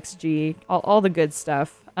of Alex G, all the good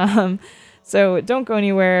stuff. So don't go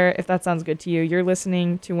anywhere if that sounds good to you. You're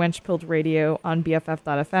listening to Wenchpilled Radio on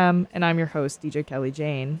BFF.fm, and I'm your host, DJ Kelly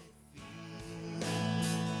Jane.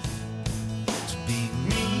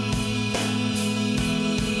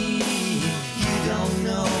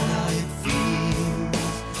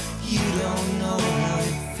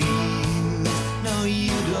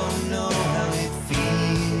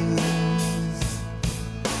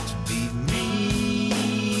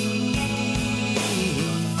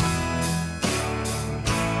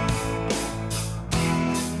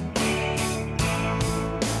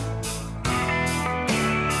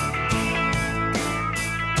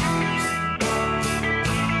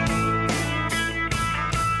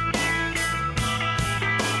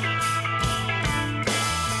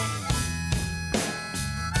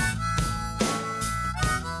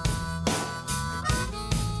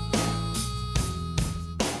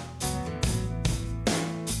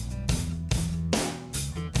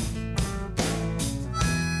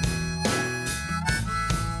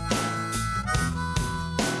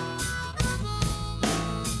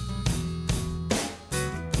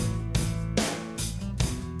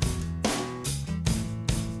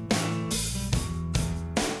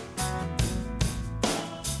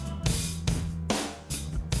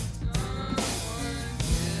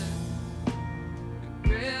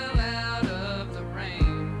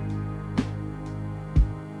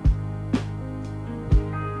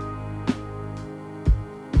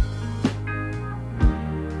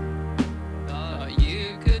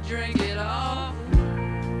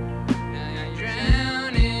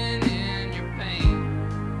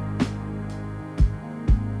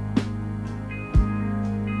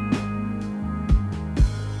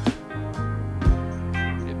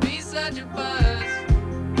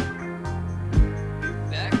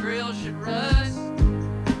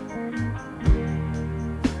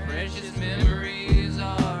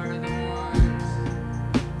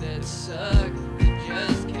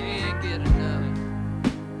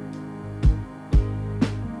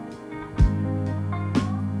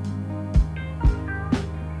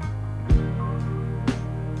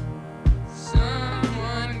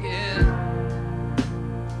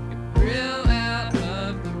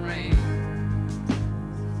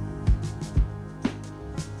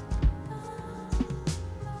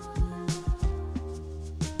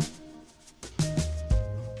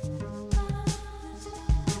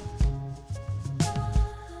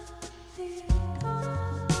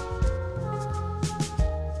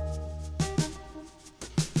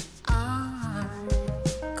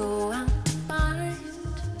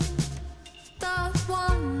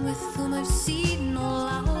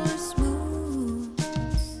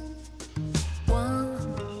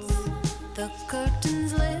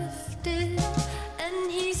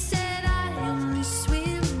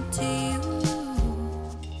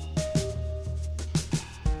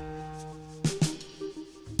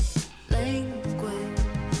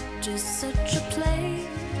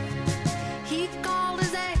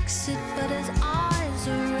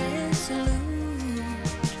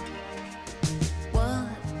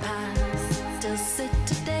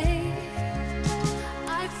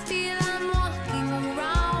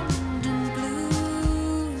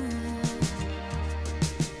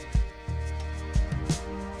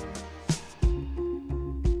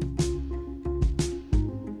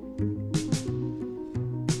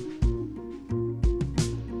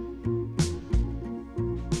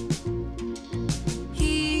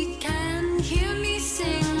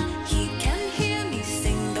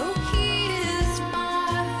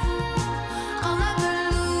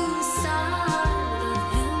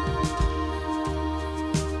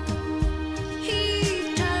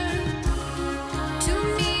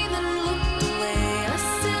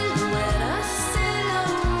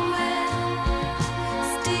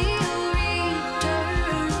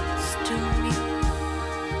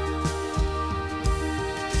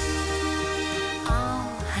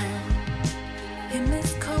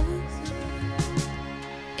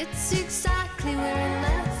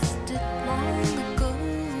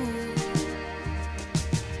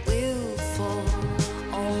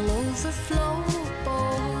 the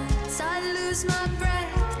floorboards. I lose my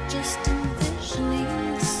breath just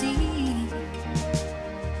envisioning the sea.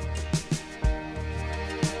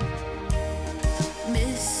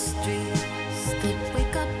 Mysteries that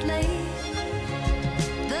wake up late.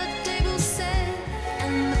 The table set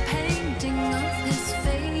and the painting of his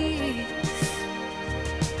face.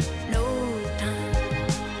 No time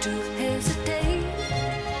to hesitate.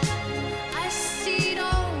 I cede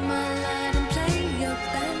all my light and play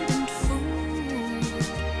abandoned fool.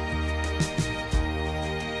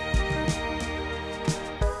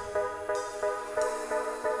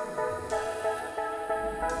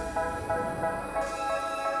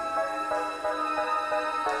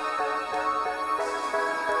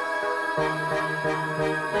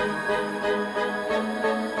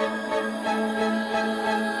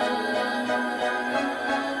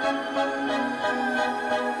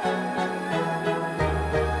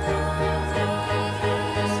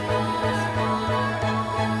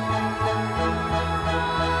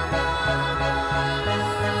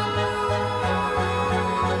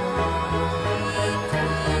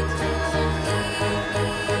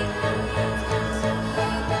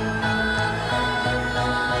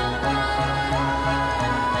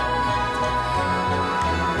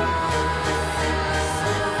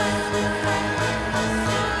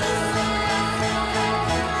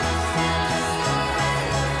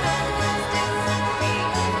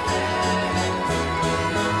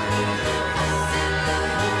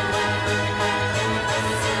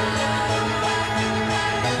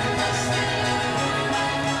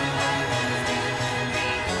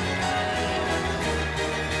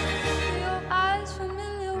 Your eyes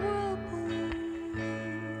familiar whirlpools,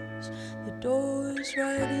 the door's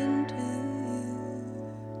right into you,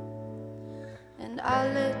 and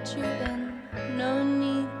I'll let you in. No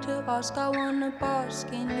need to ask, I wanna bask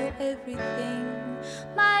in your everything.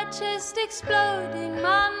 My chest exploding,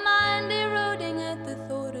 my mind eroding at the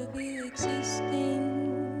thought of you existing.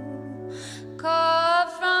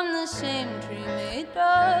 Carved from the same tree, made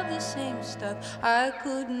of the same stuff I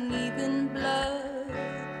couldn't even bluff.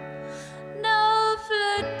 No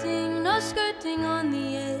flirting, no skirting on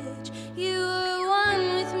the edge. You were one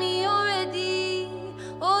with me already.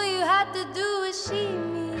 All you had to do was see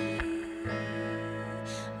me,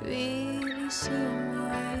 really see me.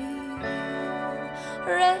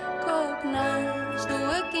 Recognize the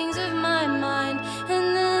workings of my mind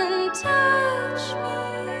and then touch me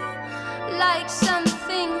like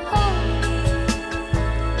something holy,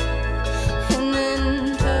 and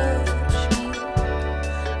then touch me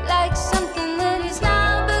like something that is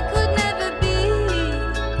now but could never be.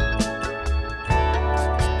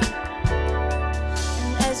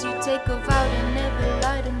 And as you take a vow to never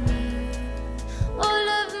lie to me, all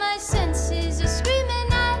of my senses are screaming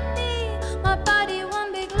at me. My body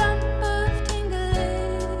one big lump of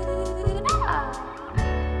tingling.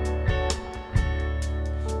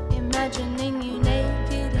 Imagining you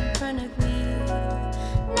naked in front of me.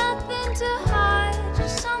 Nothing to hide,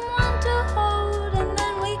 just someone to hold, and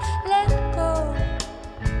then we let go.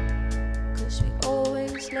 'Cause we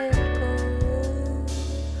always let go.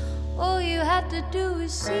 All you had to do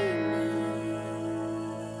is see me,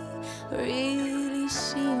 really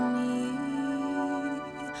see me.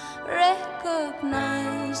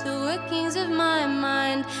 Recognize the workings of my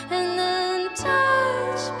mind and then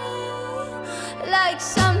touch me like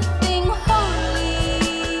something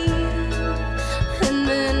holy, and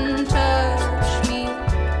then touch me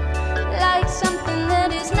like something that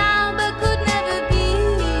is now but could never be.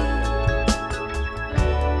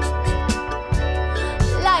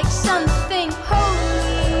 Like something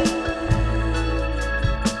holy,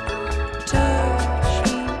 touch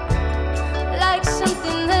me like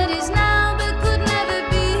something that is now but could never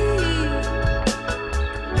be.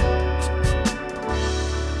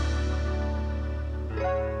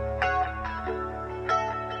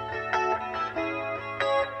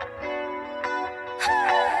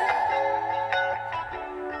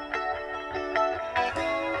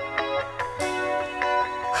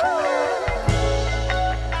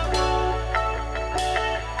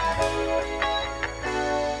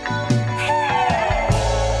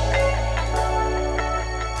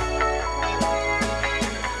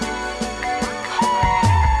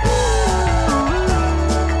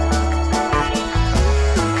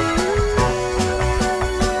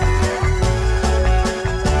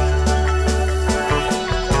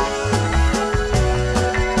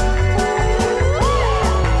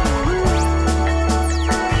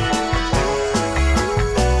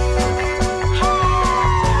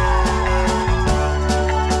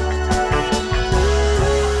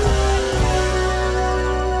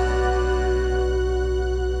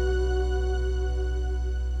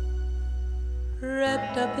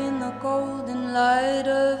 wrapped up in the golden light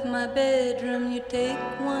of my bedroom. You take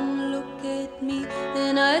one look at me,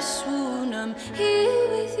 then I swoon. I'm here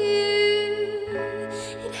with you.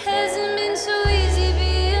 It hasn't been so easy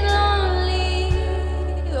being lonely.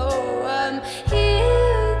 Oh, I'm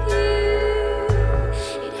here with you.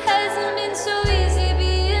 It hasn't been so easy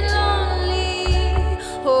being lonely.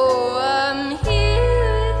 Oh, I'm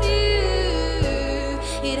here with you.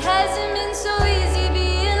 It hasn't been so easy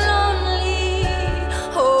being lonely.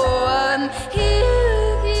 Oh, I'm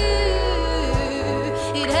here with you.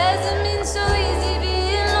 It hasn't been so easy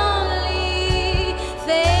being lonely.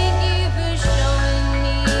 Thank you for showing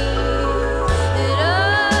me that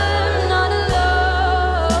I'm not alone.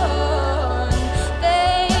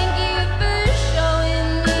 Thank you for showing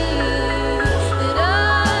me that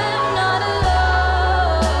I'm not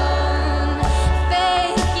alone.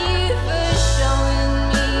 Thank you for showing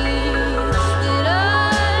me that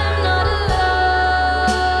I'm not alone.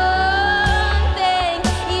 Thank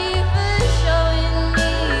you for showing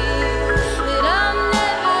me that I'm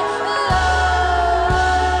never alone.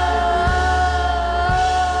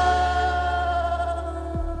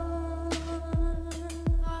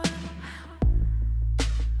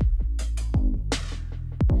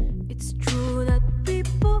 It's true that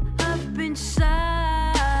people have been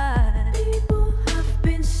sad. People have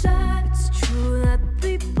been sad. It's true that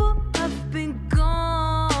people have been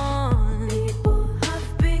gone. People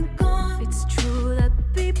have been gone. It's true that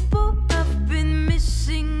people have been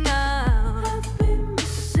missing out. Have been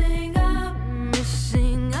missing out.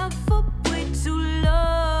 Missing out for way too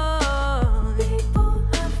long. People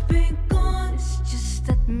have been gone. It's just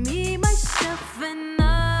that me, myself, and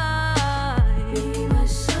me,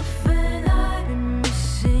 myself, and I been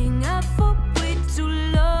missing out for way too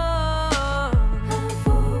long.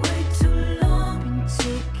 For way too long. Been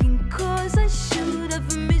taking calls I should have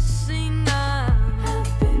missing out.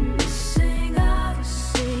 Have been missing out.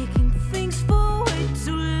 Forsaking things for way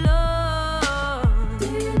too long.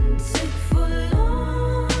 Didn't take for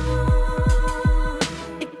long.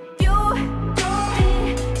 If you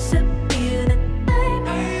disappear, then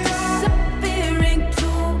I'm disappearing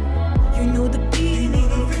too. You know the feeling,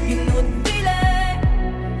 you know the feeling.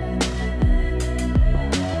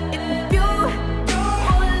 If you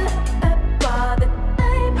fall apart, then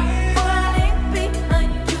I'm falling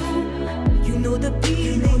behind you. You know the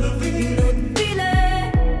feeling, you know the feeling.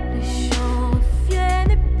 Les gens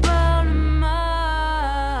reviennent et parlent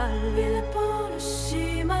mal. Ils parlent si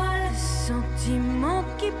mal. Des sentiments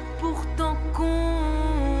qui pourtant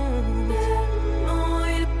comptent. Tellement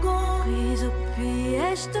ils comptent. Pris au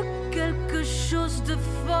piège de quelque chose de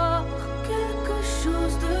fort. Quelque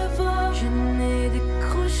chose de fort. Je n'ai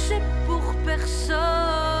décroché pour personne.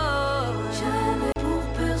 Jamais pour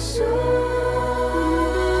personne.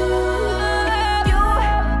 You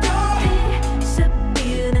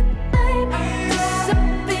disappear and I'm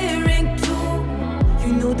disappearing too.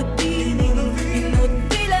 You know the feeling, you know the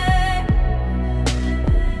feeling.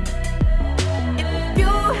 If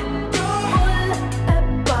you fall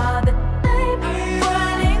apart, then I'm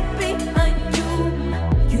falling behind you.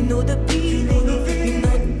 You know the feeling, you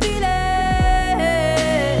know the feeling.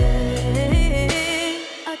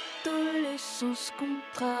 Adolescence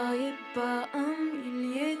contrariée par un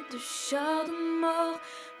millier de chars de mort.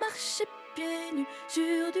 Marcher pieds nus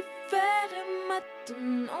sur du fer et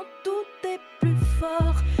maintenant tout est plus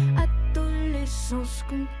fort. Adolescence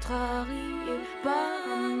contrariée par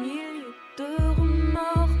un millier de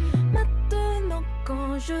remords. Maintenant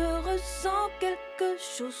quand je ressens quelque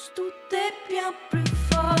chose, tout est bien plus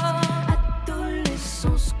fort.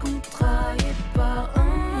 Adolescence contrariée par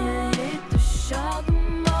un millier de chars de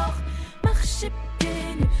mort. Marcher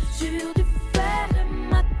pieds nus sur du fer et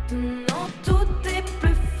maintenant tout est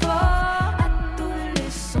plus fort.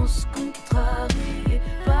 Adolescence contrariée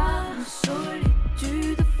par une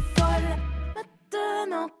solitude folle.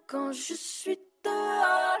 Maintenant quand je suis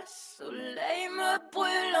dehors, le soleil me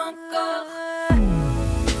brûle encore.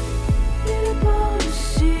 Il parle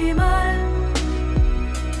si mal.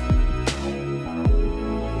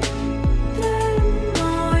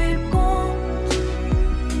 Tellement il compte.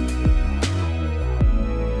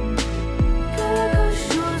 Quelque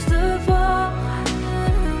chose de fort.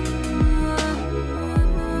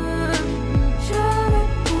 Jamais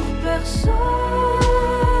pour personne.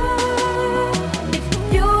 If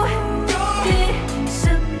you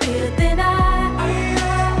disappear, then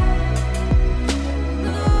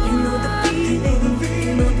you know the feeling,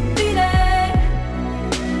 you know the feeling.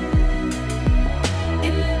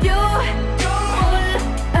 If you fall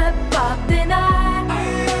apart, then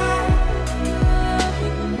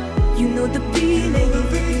you know the feeling,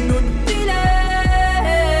 you know the feeling.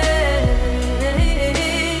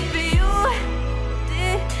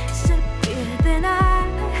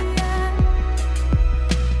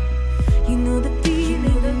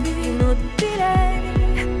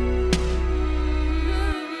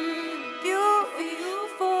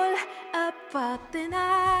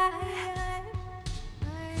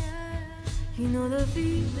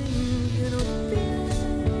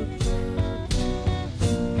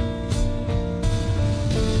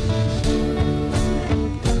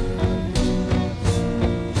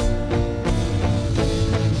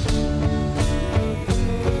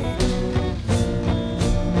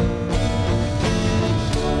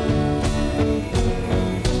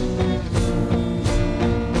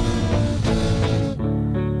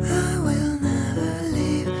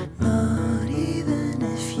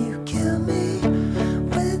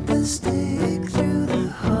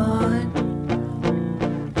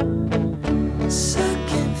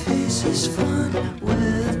 Second face is fun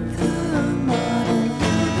with the modern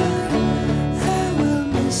lover. I will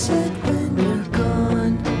miss it when you're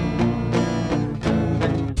gone.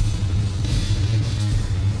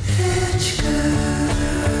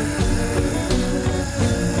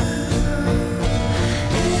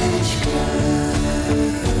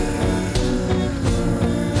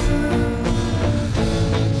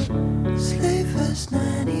 Slavers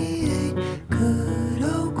 98, good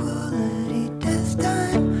old quality death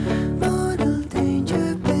time, mortal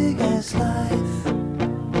danger, big as life.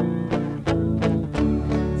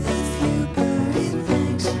 If you bury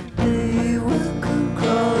things, they will come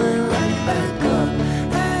crawling right back up.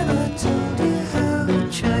 Have I told you how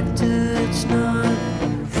attractive it's not?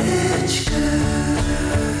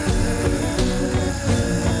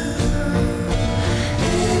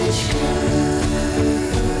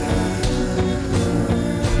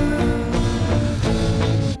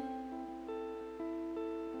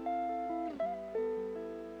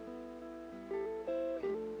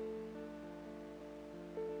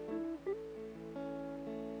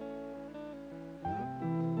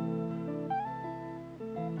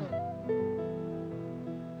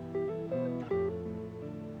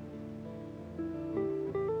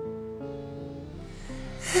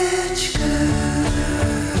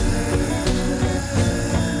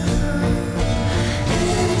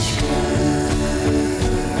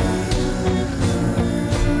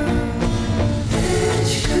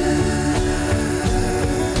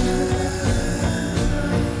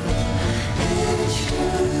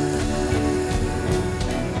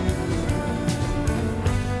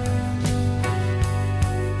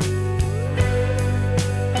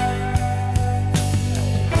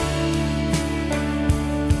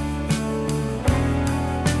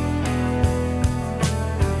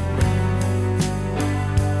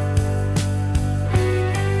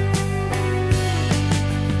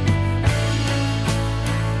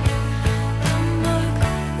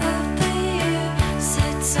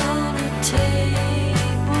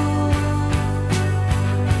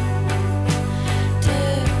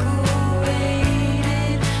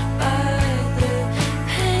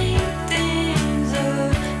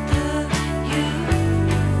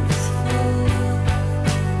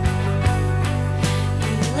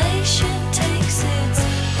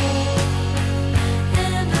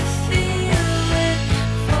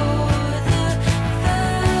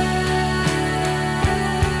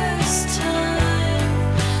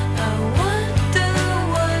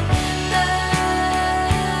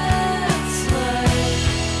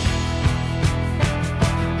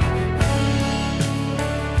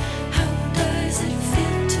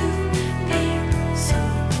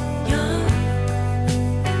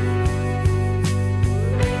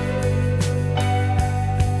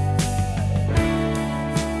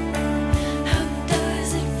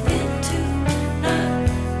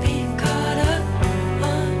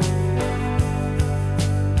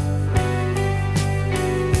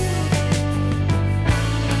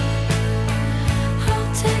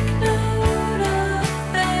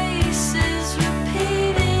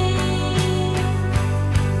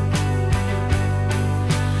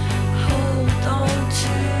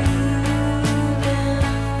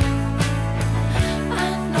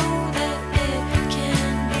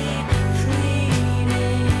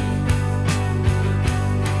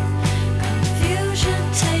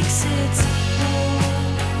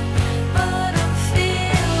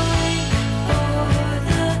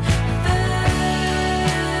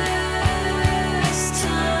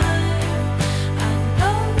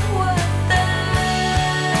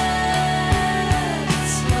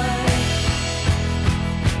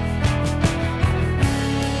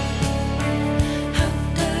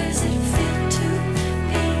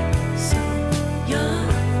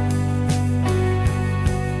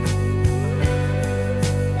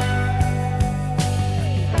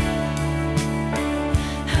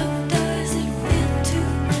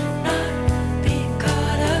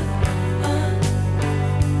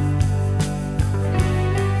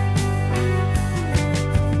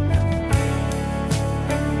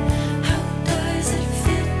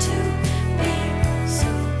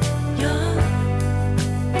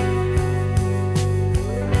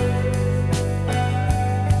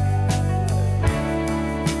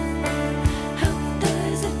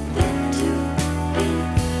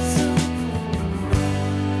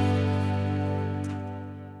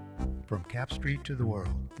 From Cap Street to the world,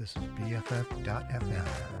 this is BFF.FM.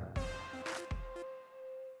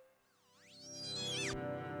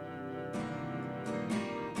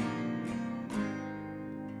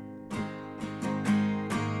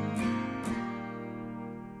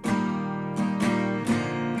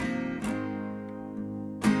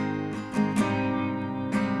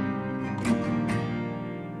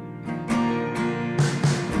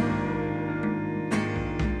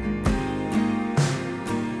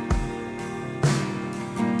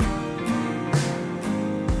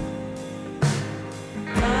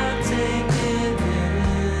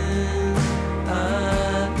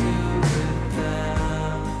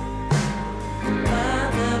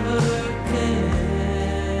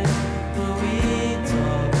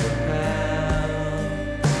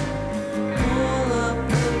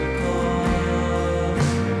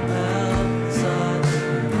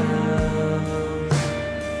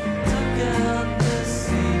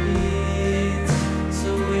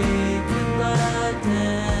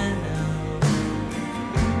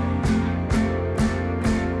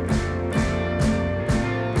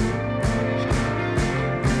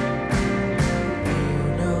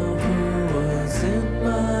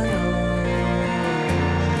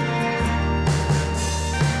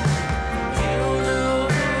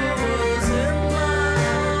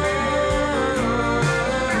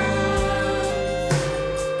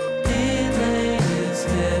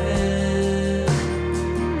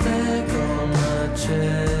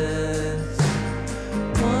 chest.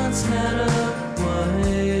 Once had a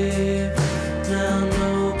wife, now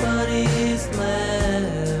nobody's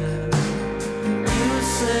left. You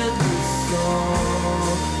said the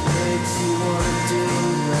song makes you wanna do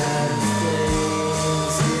bad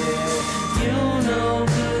things, yeah. You know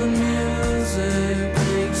the music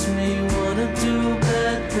makes me wanna do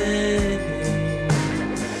bad things.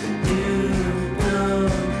 You know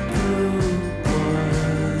who was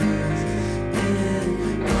in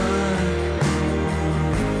my arms.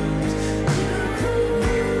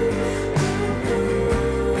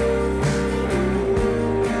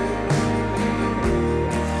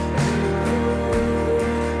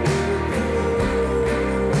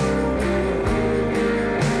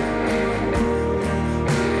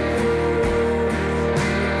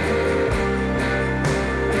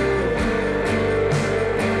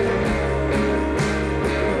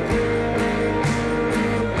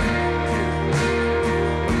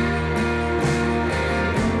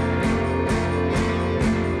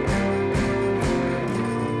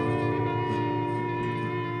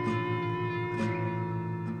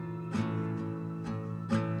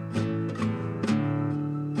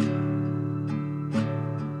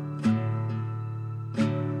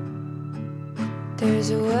 There's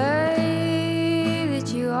a way that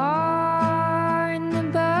you are in the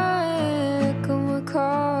back of my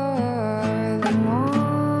car. I've been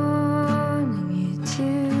wanting you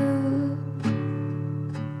to.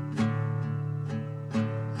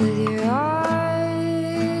 With your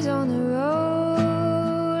eyes on the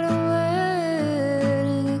road, I'm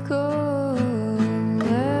letting it go,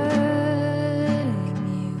 letting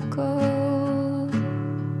you go.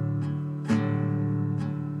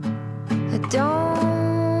 I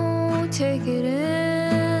don't take it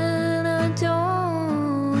in, I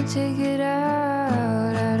don't take it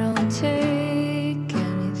out, I don't take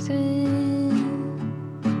anything,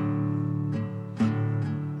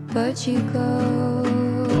 but you go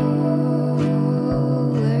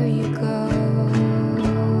where you go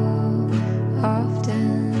often.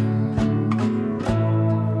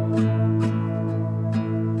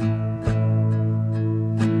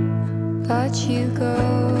 But you go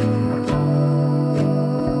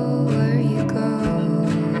where you go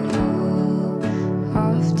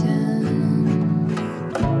often.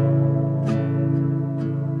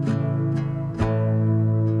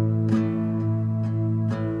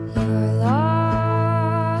 You are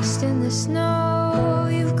lost in the snow.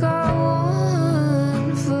 You've got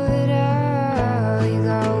one foot out, you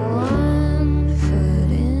got one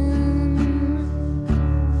foot in.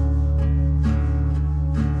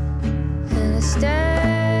 And I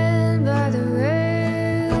stand by the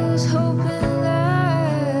rails, hoping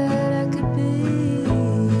that I could be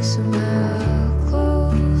somehow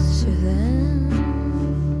closer then.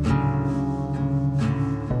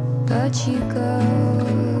 But you go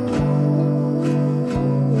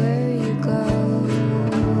where you go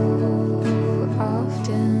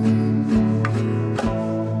often.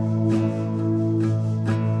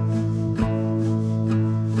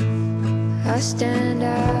 I stand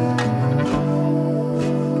out,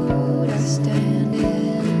 I stand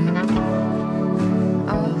in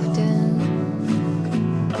often.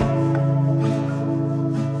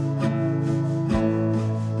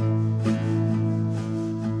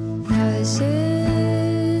 Now this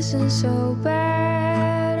isn't so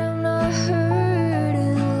bad, I'm not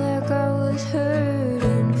hurting like I was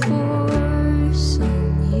hurting for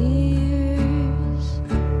some years.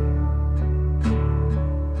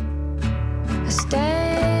 I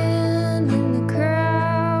stand in the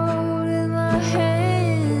crowd with my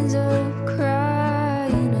hands up,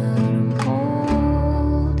 crying out, I'm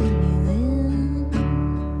holding you in.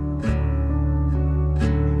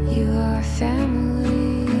 You are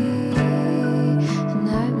family, and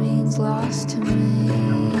that means lost to me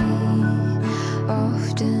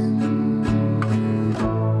often.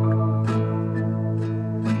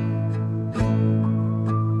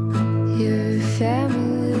 You're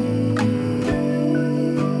family,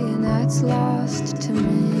 and that's lost to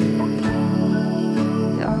me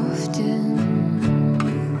often.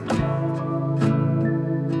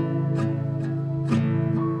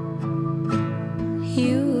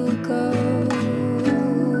 You will go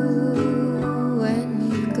when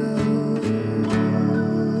you go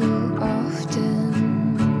often.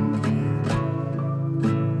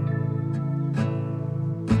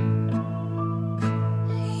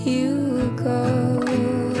 You will go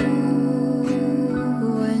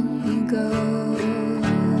when you go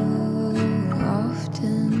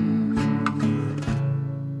often.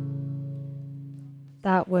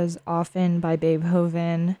 That was Often by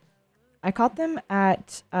Beethoven. I caught them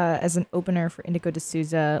at as an opener for Indigo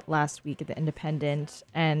D'Souza last week at the Independent,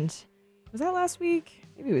 and was that last week?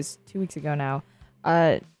 Maybe it was 2 weeks ago now.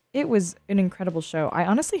 It was an incredible show. I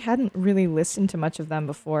honestly hadn't really listened to much of them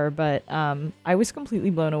before, but I was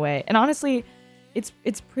completely blown away. And honestly,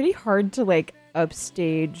 it's pretty hard to like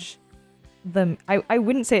upstage them. I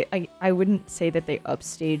wouldn't say that they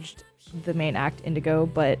upstaged the main act Indigo,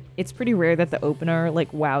 but it's pretty rare that the opener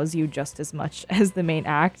like wows you just as much as the main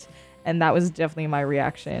act, and that was definitely my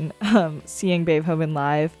reaction seeing Beethoven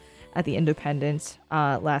live at the Independent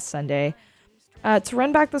last Sunday. To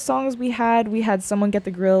run back the songs we had Someone Get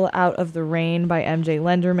the Grill Out of the Rain by MJ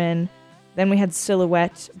Lenderman, then we had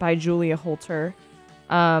Silhouette by Julia Holter,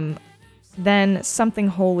 then Something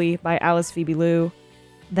Holy by Alice Phoebe Lou,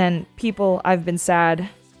 then People, I've Been Sad,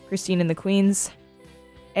 Christine and the Queens,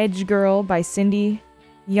 Edge Girl by Cindy,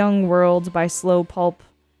 Young World by Slow Pulp,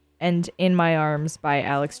 and In My Arms by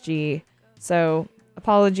Alex G. So,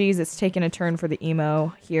 apologies, it's taken a turn for the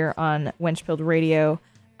emo here on Wenchpilled Radio.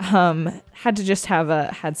 Had to just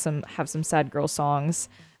have some sad girl songs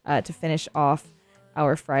to finish off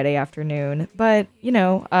our Friday afternoon. But, you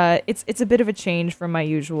know, it's a bit of a change from my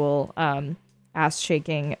usual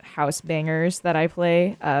ass-shaking house bangers that I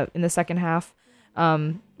play in the second half.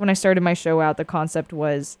 When I started my show out, the concept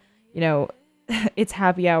was, you know, it's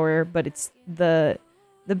happy hour, but it's the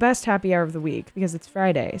best happy hour of the week because it's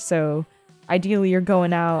Friday. So ideally you're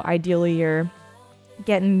going out, ideally you're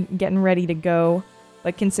getting ready to go.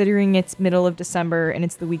 But considering it's middle of December and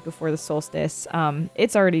it's the week before the solstice,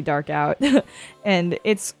 it's already dark out and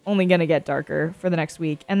it's only going to get darker for the next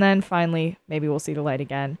week. And then finally, maybe we'll see the light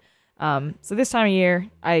again. So this time of year,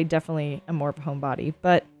 I definitely am more of a homebody.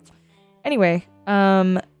 But anyway,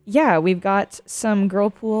 yeah, we've got some Girl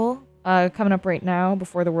Pool coming up right now,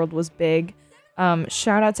 Before the World Was Big.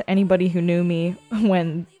 Shout out to anybody who knew me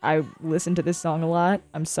when I listened to this song a lot.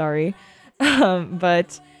 I'm sorry.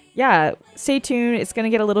 But yeah, stay tuned. It's going to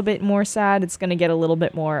get a little bit more sad. It's going to get a little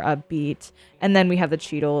bit more upbeat. And then we have the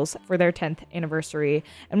Cheetles for their 10th anniversary.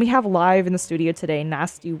 And we have live in the studio today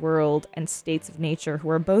Nasty World and States of Nature, who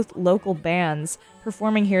are both local bands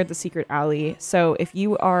performing here at the Secret Alley. So if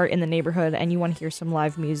you are in the neighborhood and you want to hear some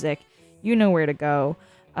live music, you know where to go.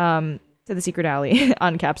 To the Secret Alley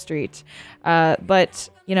on Cap Street. But,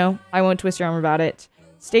 you know, I won't twist your arm about it.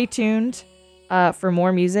 Stay tuned. For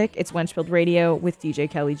more music, it's Wenchpilled Radio with DJ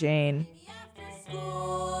Kelly Jane.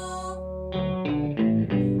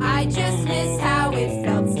 I just miss how it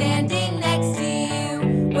felt standing next to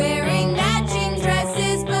you, wearing matching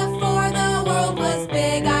dresses before the world was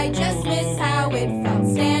big. I just miss how it felt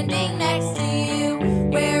standing next to you,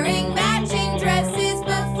 wearing matching dresses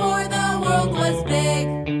before the world was big.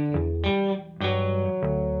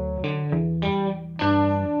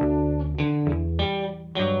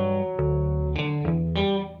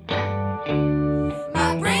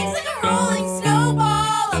 My brain's like a rolling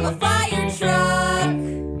snowball of a fire truck.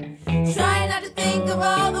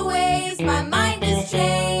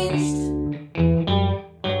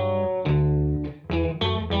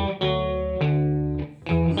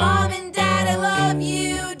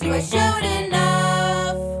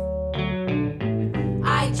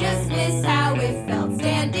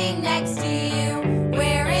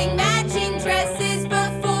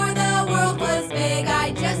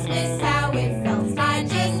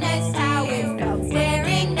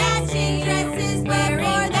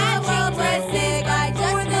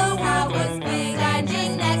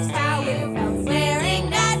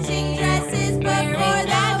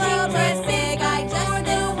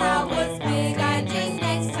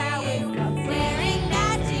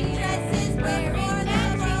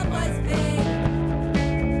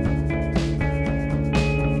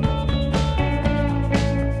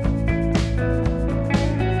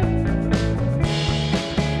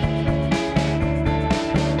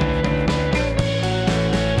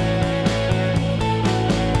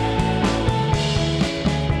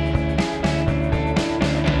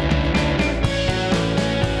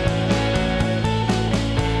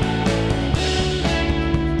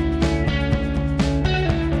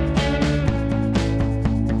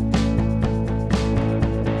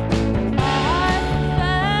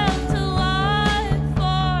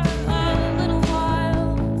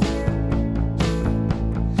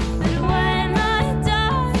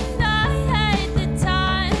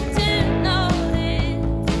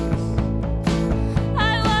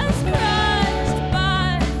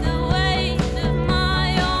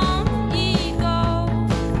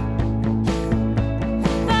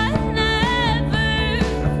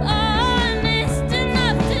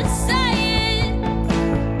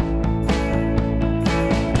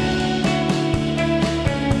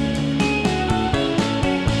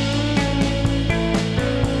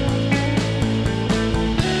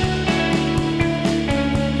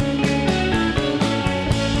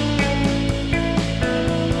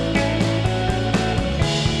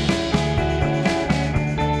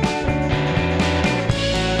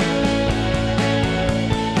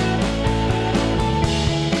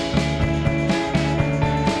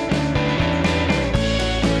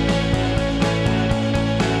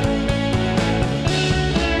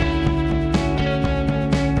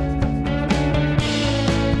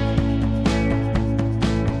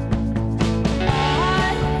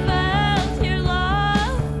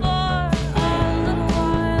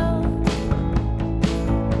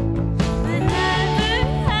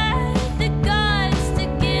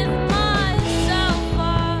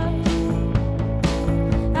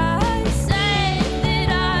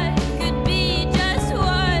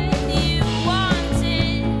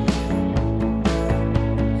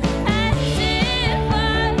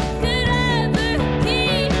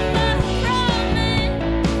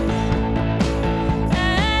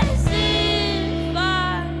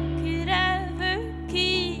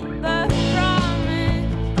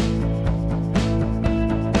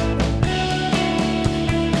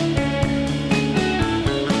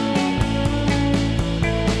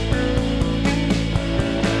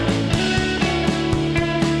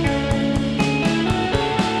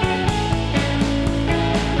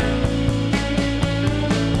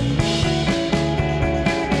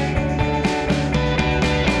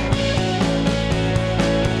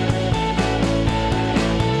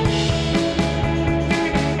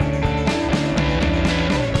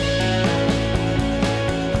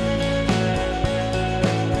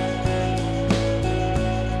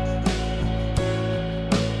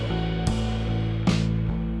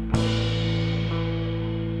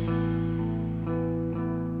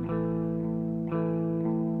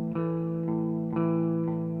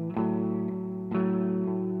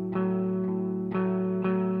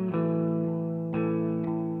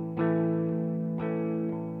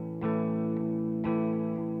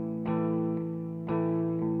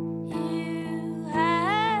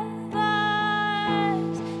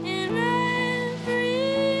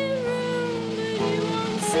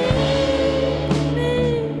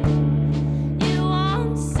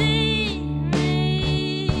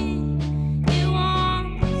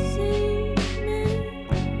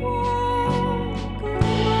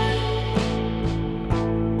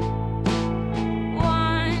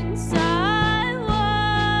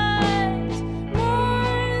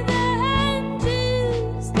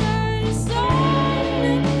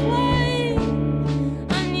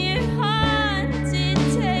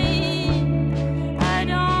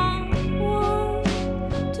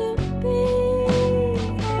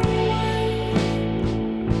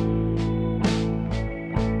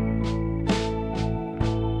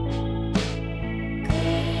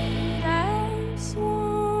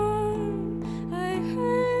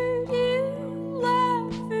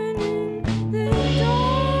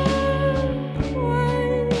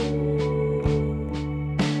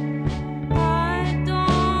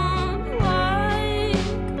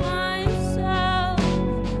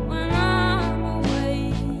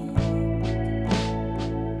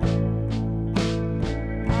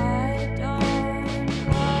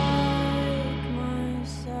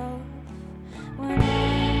 when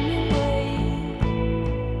I'm away.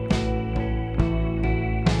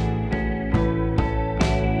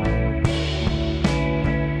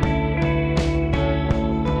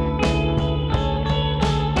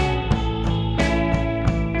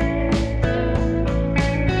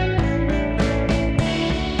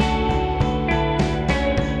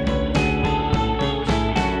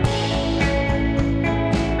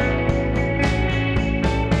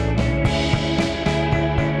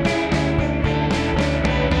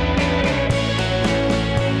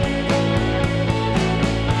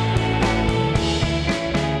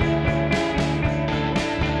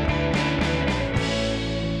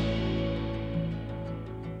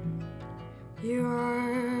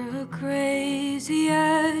 You're a crazy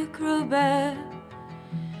acrobat.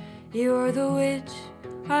 You're the witch,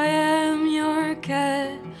 I am your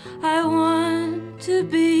cat. I want to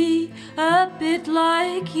be a bit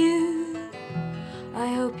like you. I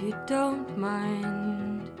hope you don't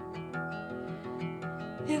mind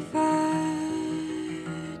if I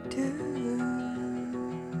do.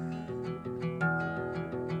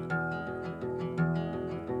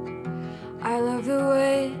 I love the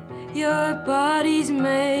way your body's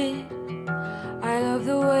made. I love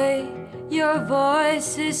the way your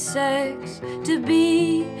voice is sex. To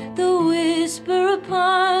be the whisper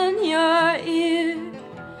upon your ear.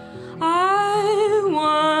 I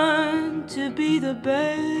want to be the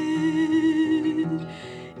bed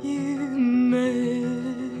you miss.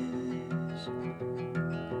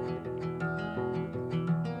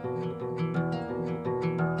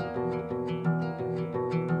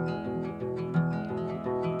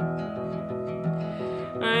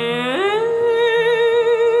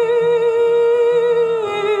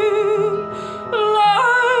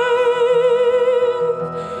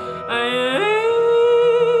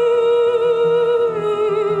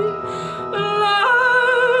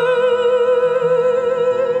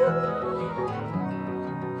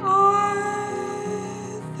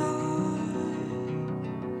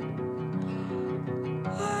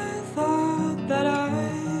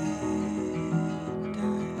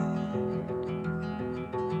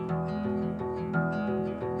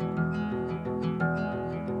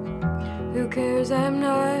 Who cares? I'm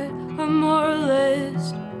not a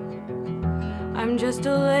moralist. I'm just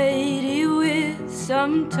a lady with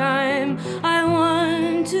some time. I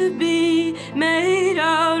want to be made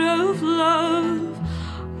out of love.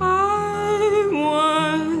 I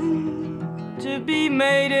want to be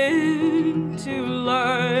made into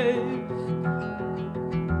life.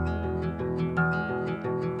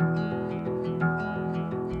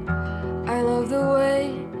 I love the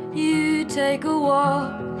way you take a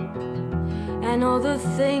walk and all the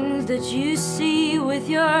things that you see with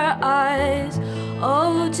your eyes.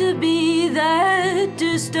 Oh, to be that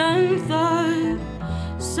distant thought,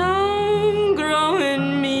 some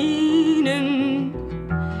growing meaning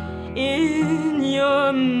in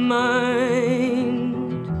your mind.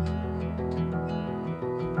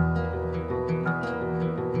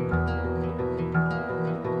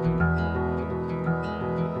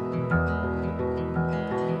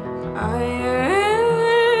 I am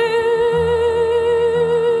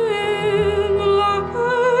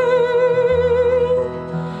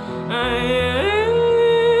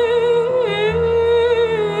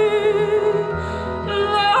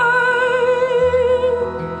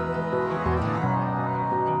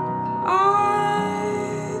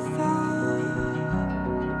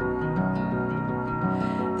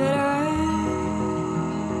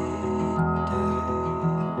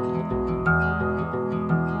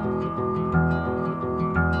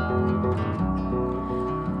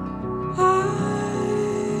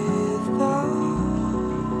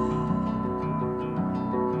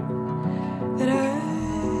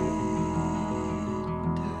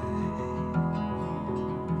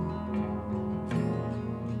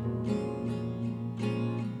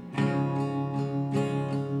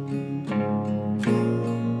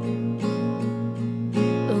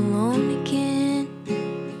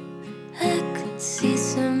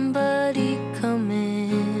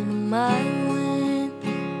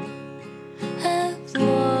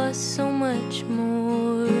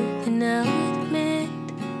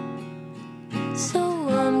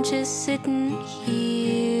just sitting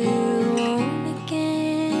here alone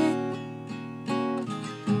again.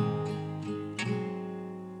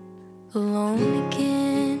 Alone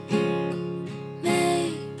again.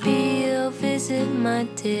 Maybe I'll visit my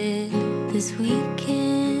dad this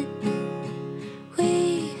weekend.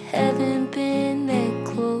 We haven't been that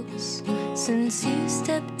close since you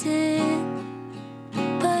stepped in,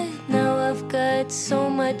 but now I've got so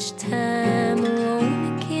much time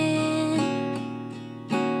alone again.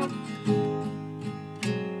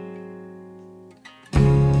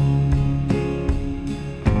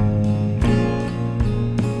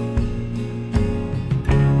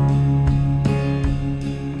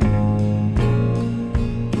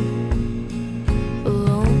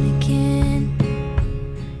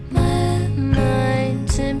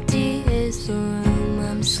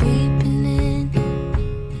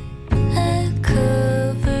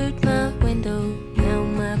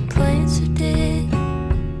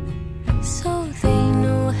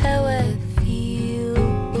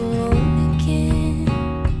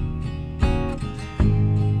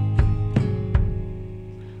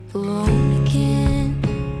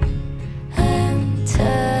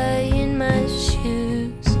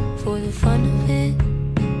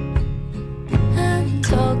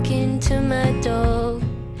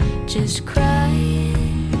 just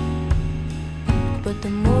crying. But the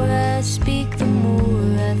more I speak, the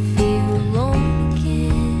more I feel alone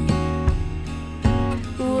again.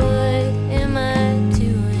 What am I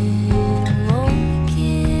doing alone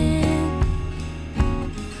again?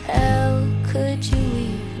 How could you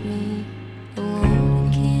leave me alone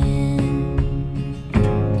again?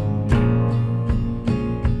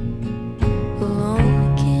 Alone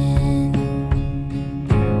again.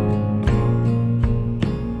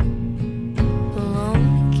 Alone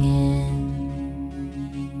again.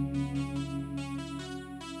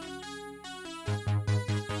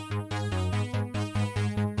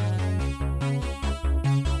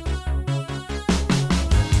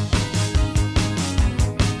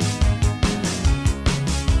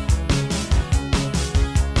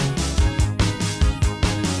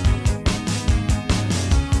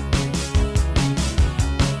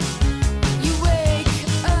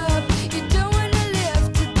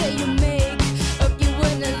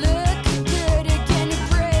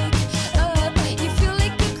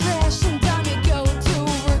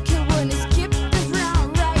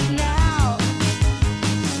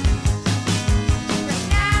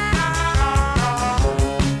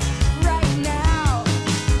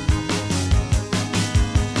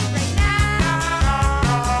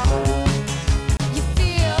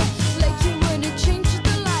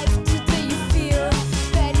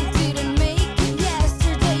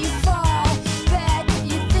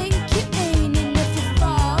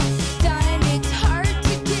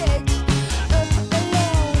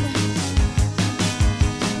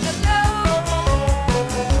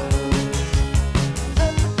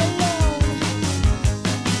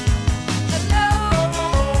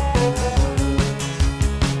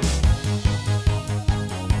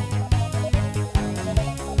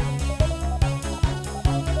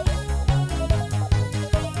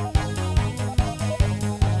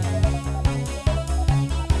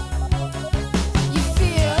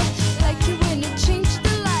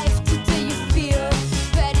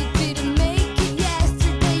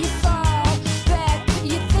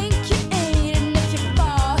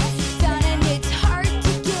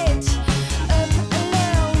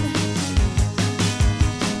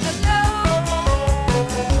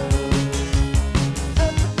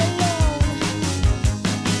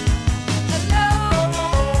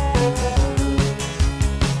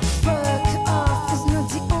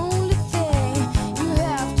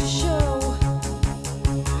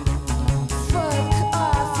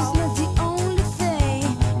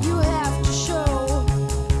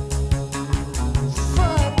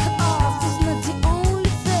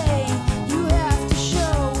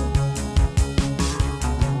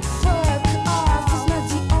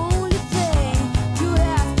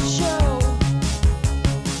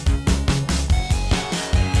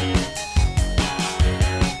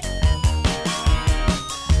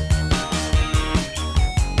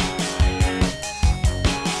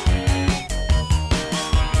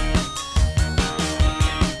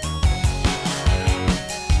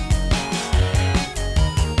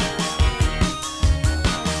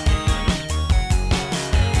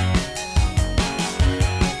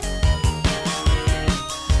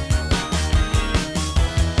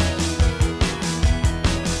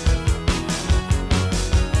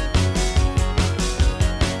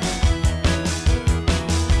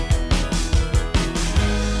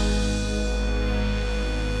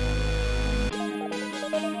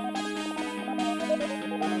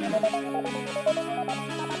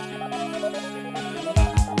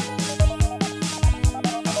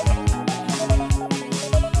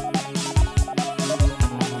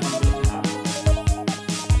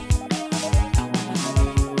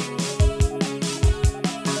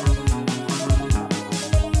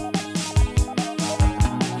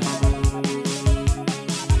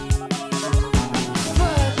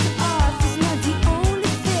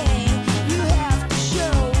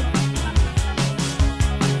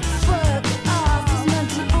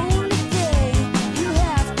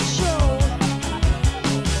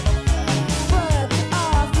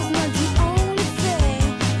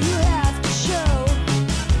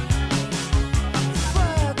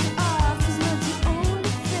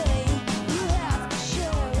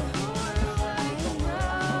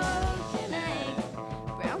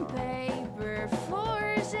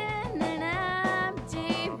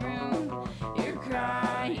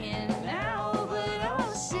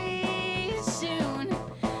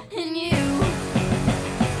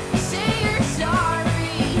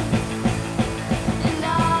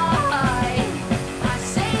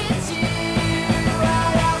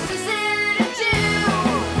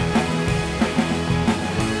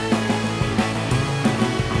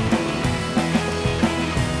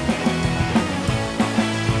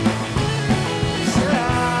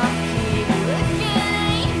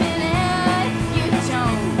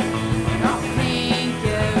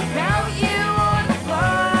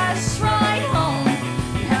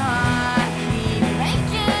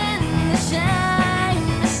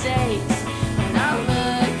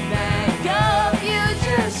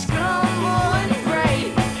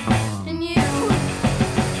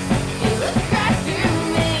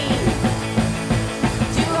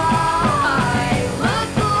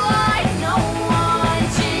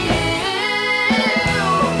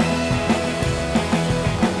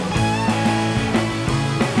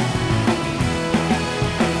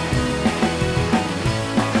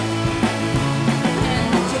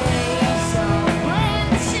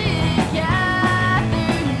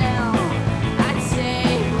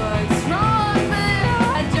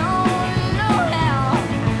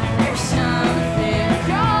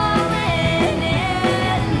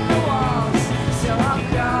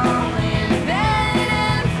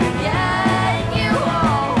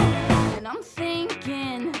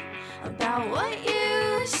 about what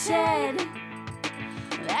you said,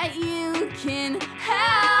 that you can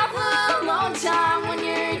have a long time when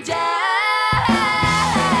you're dead.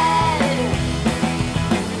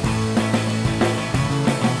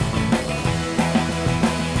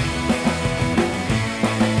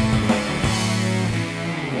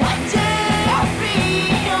 One day I'll be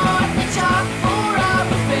on the top floor of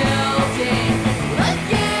a building,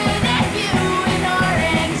 looking at you and our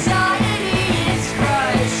anxiety is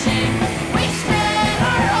crushing. We spent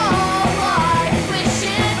our whole lives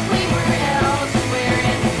wishing we were elsewhere,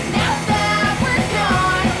 and now that we're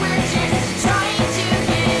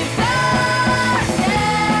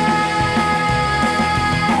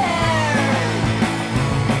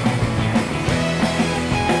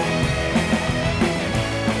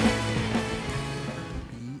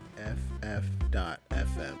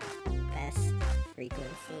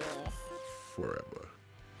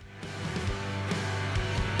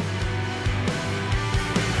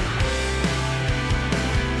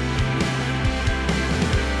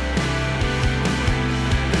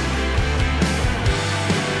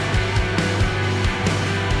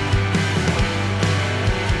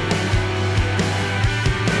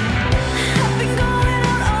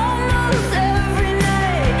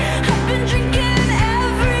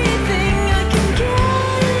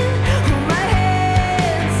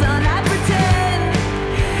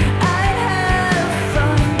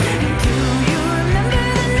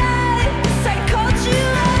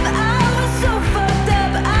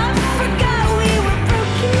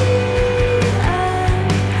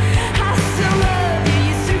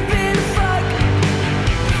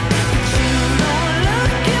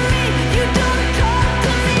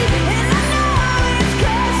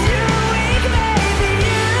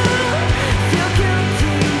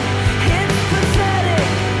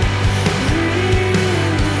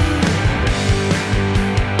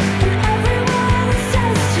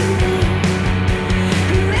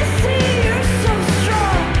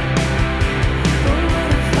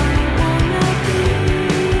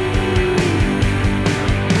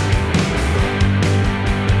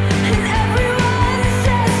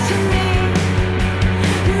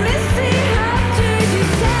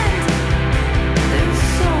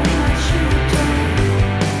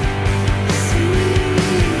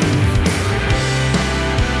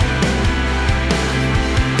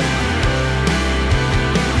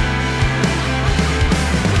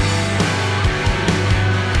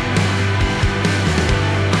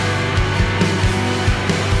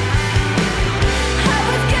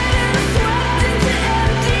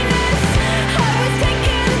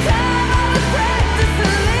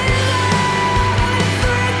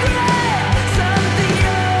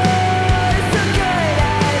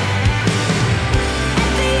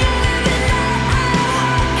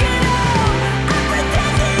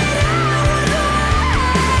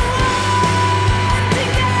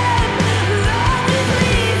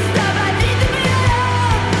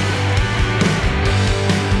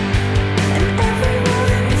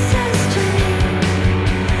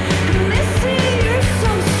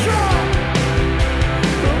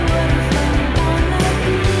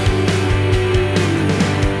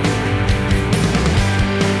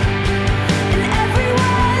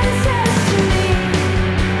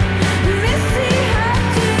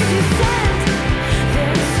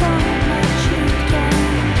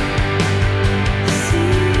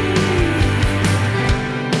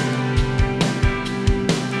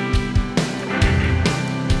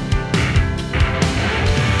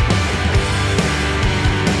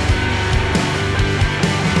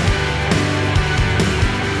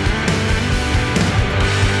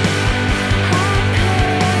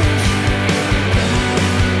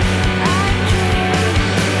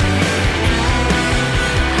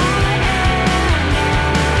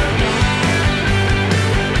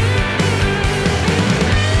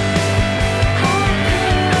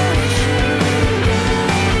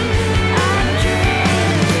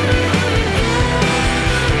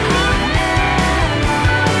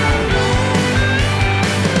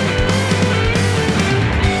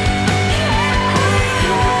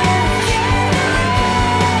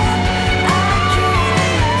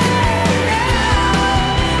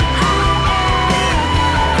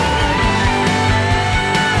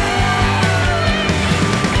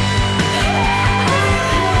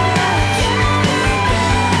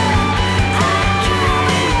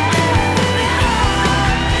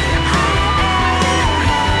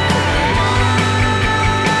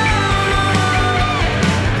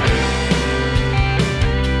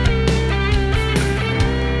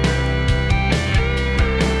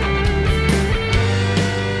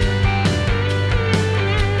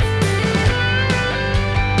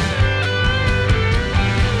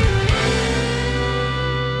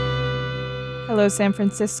Hello, San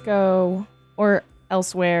Francisco, or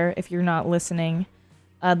elsewhere if you're not listening.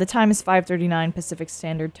 The time is 5:39 Pacific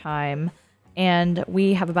Standard Time, and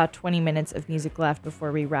we have about 20 minutes of music left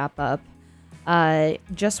before we wrap up.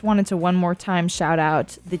 Just wanted to one more time shout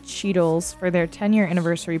out the Cheetles for their 10-year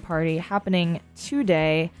anniversary party happening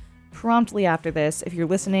today, promptly after this. If you're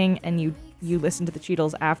listening and you listen to the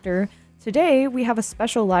Cheetles after, today we have a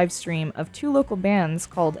special live stream of two local bands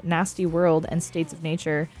called Nasty World and States of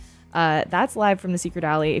Nature. That's live from the Secret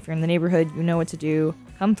Alley. If you're in the neighborhood, you know what to do.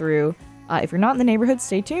 Come through. If you're not in the neighborhood,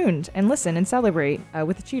 stay tuned and listen and celebrate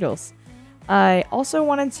with the Cheetles. I also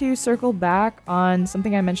wanted to circle back on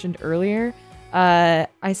something I mentioned earlier.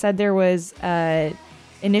 I said there was an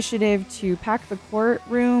initiative to pack the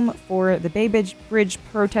courtroom for the Bay Bridge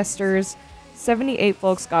protesters. 78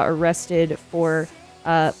 folks got arrested for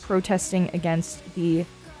protesting against the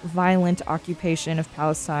violent occupation of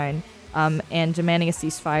Palestine and demanding a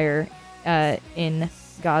ceasefire in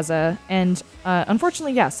Gaza. And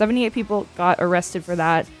unfortunately, 78 people got arrested for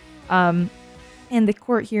that. And the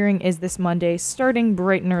court hearing is this Monday, starting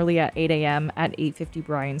bright and early at 8 a.m. at 850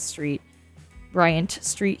 Bryant Street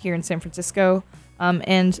here in San Francisco.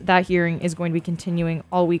 And that hearing is going to be continuing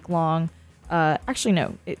all week long. All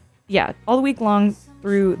week long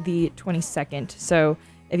through the 22nd. So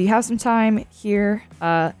if you have some time here,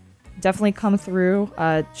 definitely come through,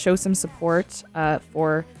 show some support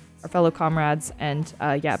for our fellow comrades, and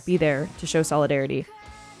be there to show solidarity.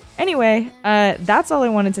 Anyway, that's all I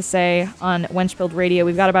wanted to say on Wenchpilled Radio.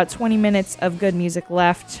 We've got about 20 minutes of good music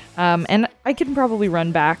left, and I can probably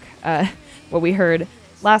run back what we heard.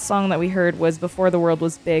 Last song that we heard was Before the World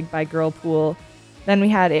Was Big by Girlpool. Then we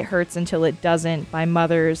had It Hurts Until It Doesn't by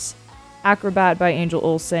Mothers. Acrobat by Angel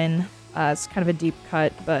Olsen. It's kind of a deep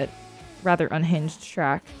cut, but rather unhinged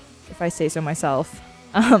track, if I say so myself.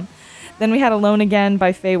 Then we had Alone Again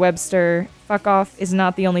by Faye Webster. Fuck Off Is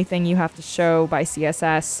Not the Only Thing You Have to Show by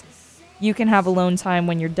CSS. You Can Have Alone Time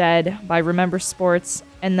When You're Dead by Remember Sports.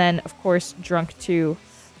 And then, of course, Drunk 2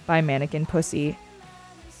 by Mannequin Pussy.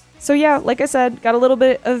 So yeah, like I said, got a little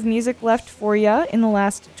bit of music left for you in the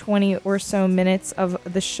last 20 or so minutes of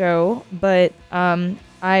the show. But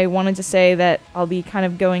I wanted to say that I'll be kind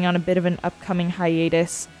of going on a bit of an upcoming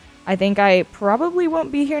hiatus. I think I probably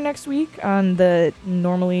won't be here next week on the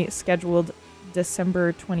normally scheduled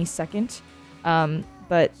December 22nd.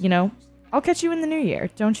 But, I'll catch you in the new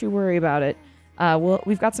year. Don't you worry about it.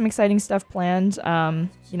 We've got some exciting stuff planned.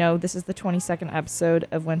 This is the 22nd episode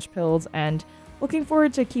of Wenchpilled, and looking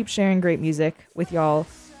forward to keep sharing great music with y'all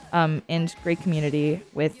and great community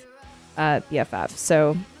with BFF.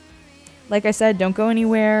 So, like I said, don't go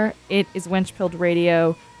anywhere. It is Wenchpilled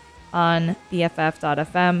Radio on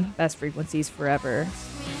BFF.FM. Best frequencies forever.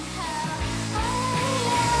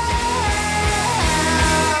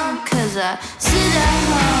 Cause I sit at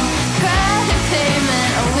home, cry the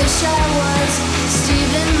pavement. I wish I was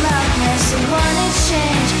Stephen Lockness. I wanted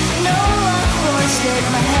change, no one forced it.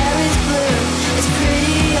 My hair is blue, it's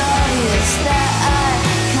pretty obvious that I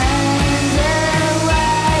kinda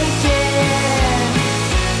like it.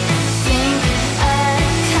 Think I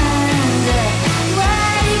kinda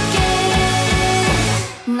like it.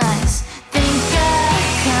 Nice, think I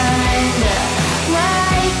kinda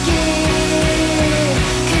like it.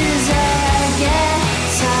 Cause I get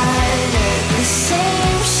tired of the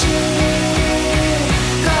same shit.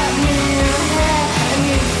 Got new hair, a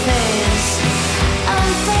new face.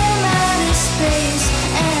 I'm feeling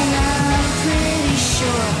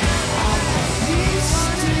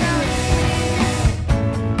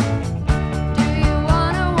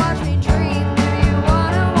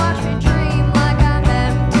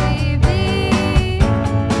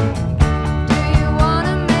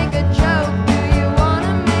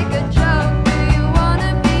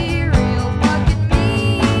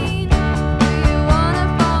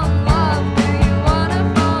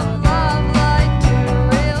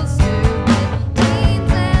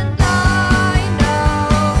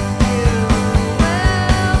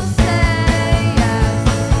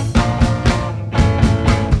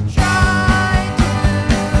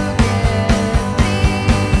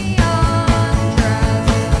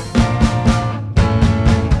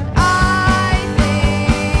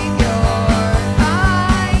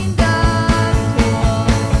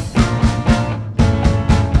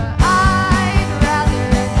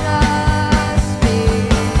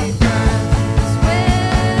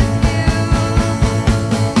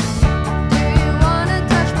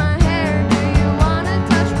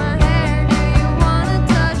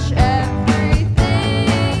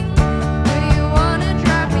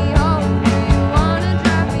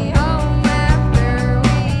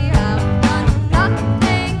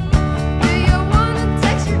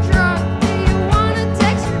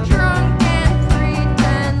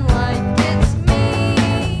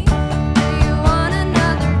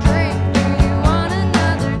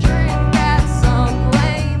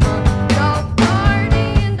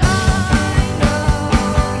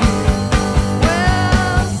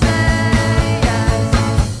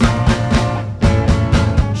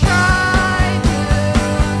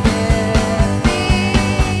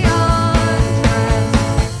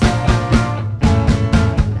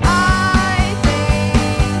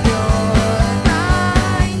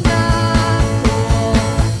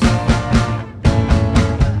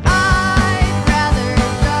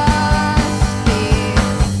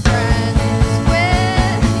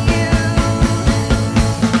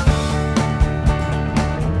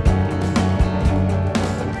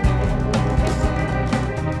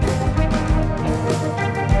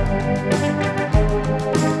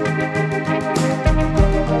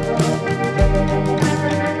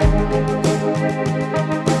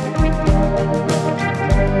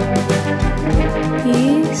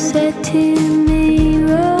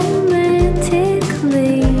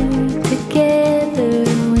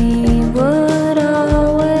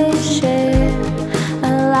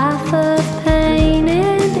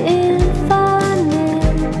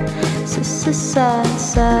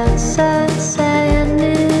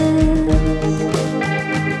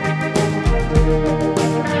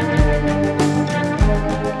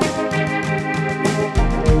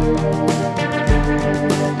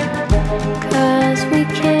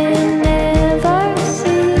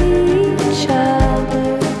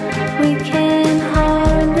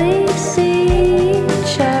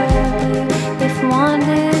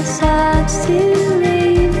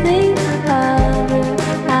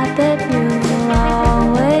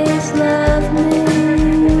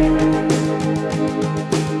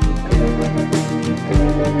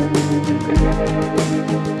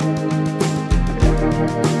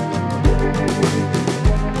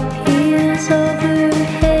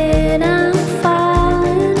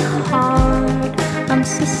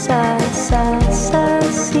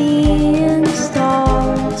seeing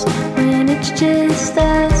stars when it's just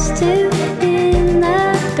us two in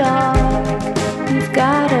the dark. You've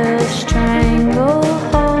got a stranglehold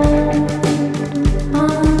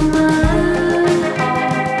on my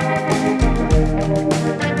heart,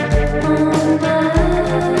 on my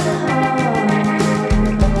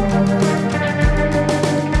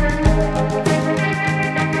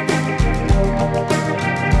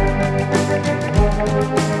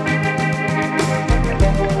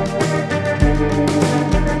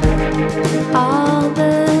all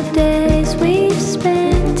the days we've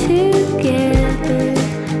spent together,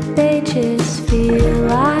 they just feel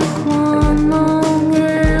like one long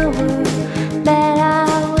hour that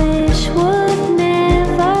I wish would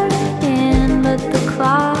never end. But the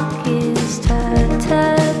clock is ticking,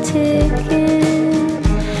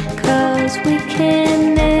 'cause we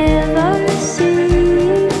can never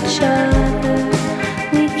see each other.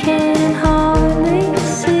 We can hardly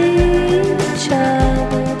see each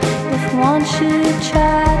other. If one should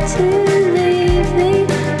try to leave the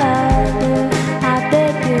other, I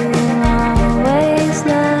bet you'll always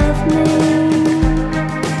love me.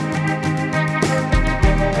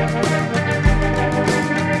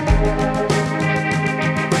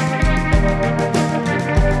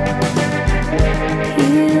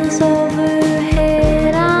 Heels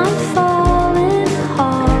overhead, I'm falling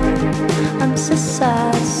hard. I'm so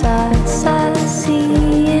sad,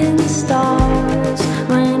 seeing stars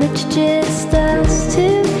when it's just us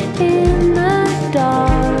two in the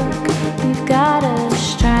dark. You've got a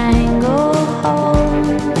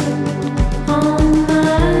stranglehold on my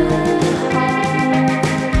heart,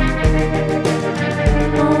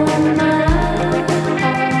 on my heart,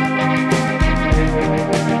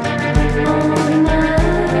 on my heart,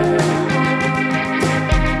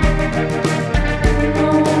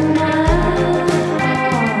 on my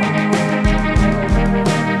heart.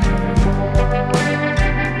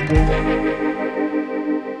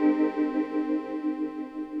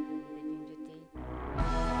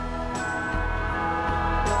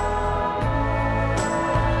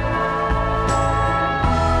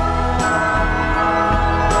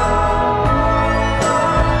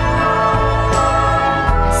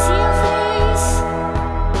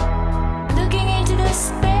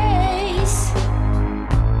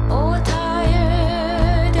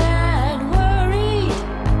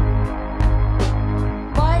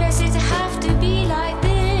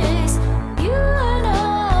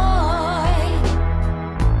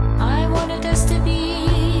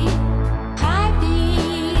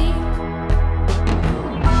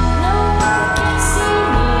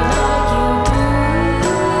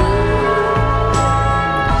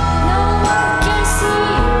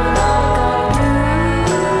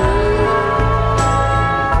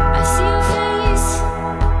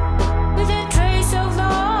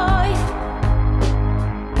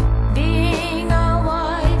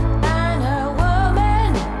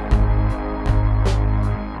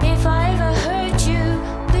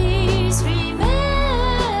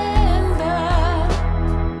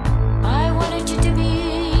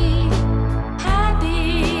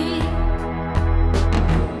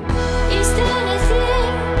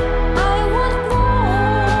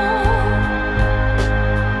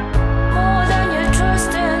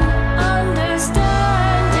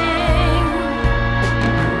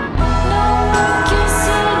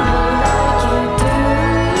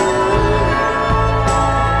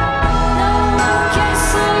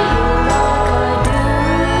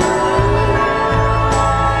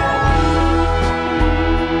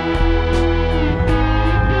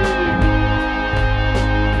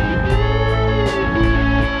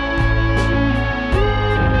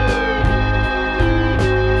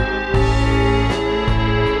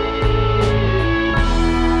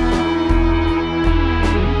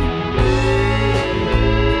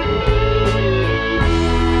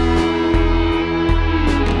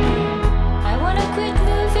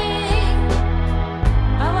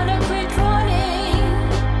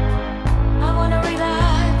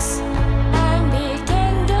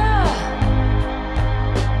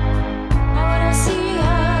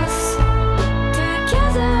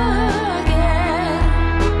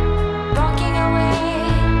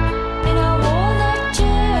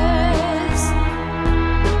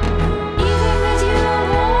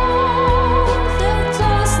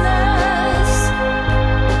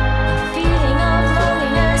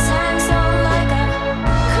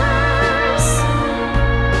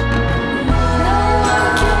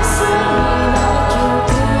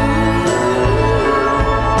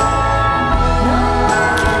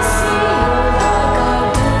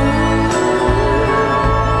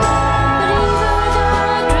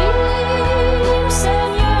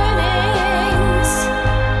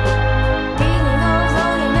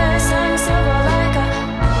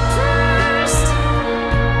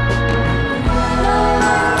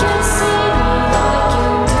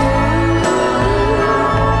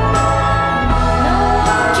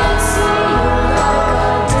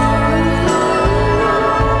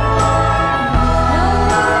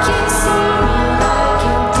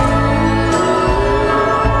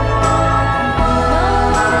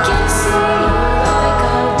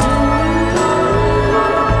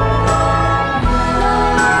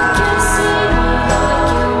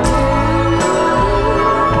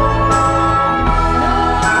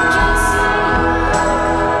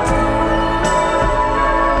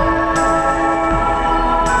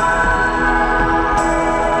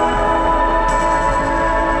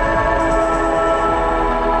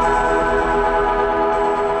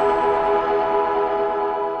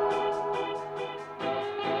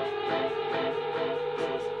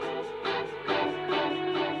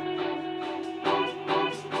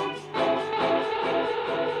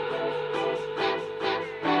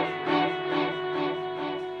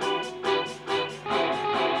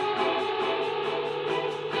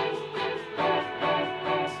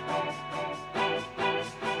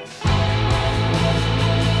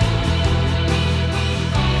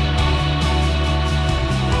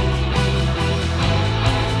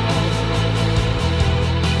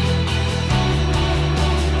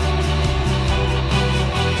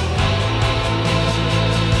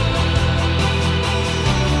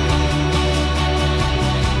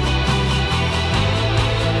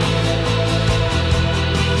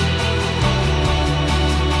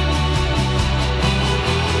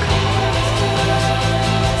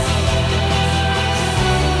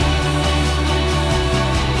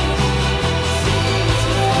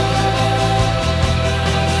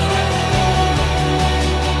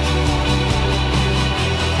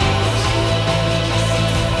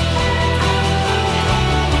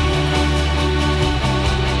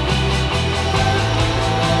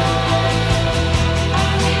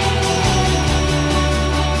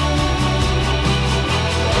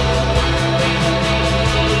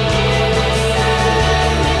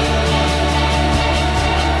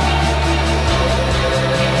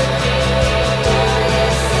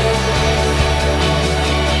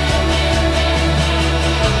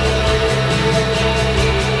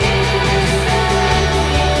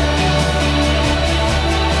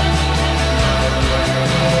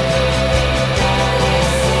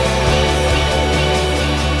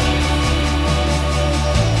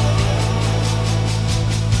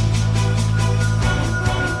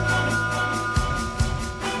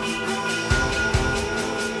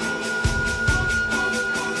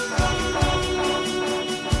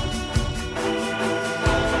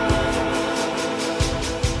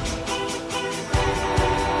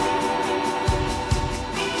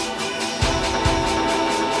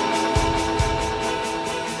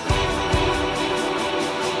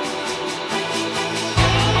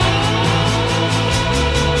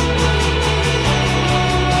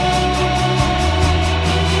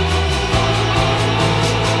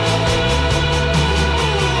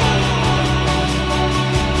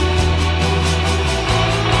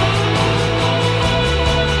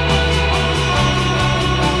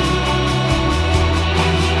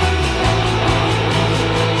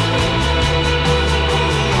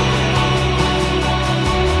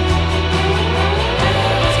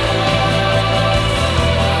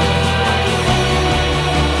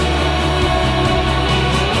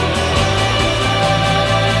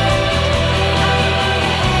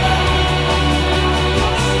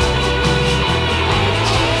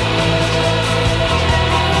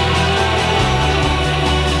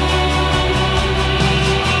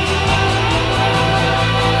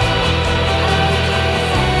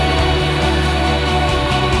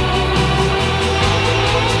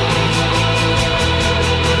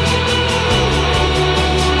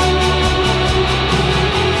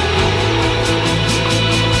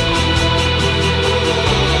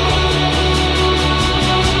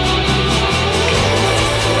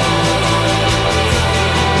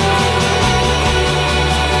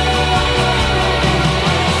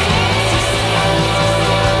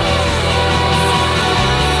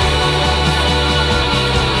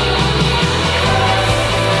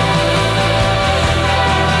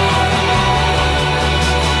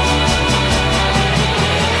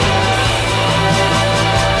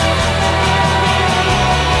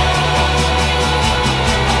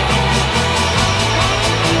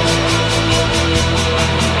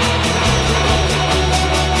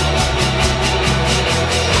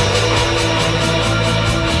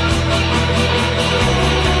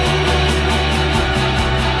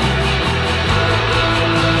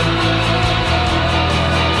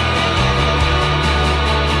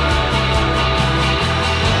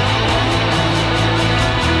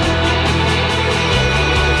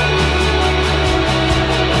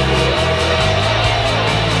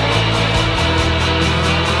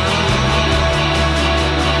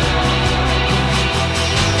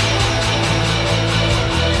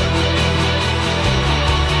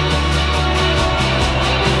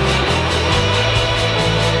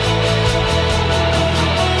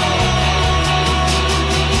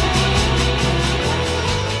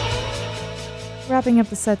 Wrapping up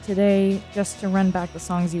the set today, just to run back the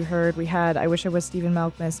songs you heard, we had I Wish I Was Stephen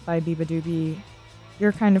Malkmus by Biba Doobie,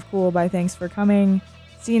 You're Kind of Cool by Thanks for Coming,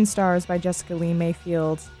 Seeing Stars by Jessica Lee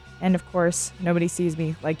Mayfield, and of course, Nobody Sees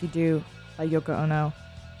Me Like You Do by Yoko Ono.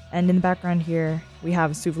 And in the background here, we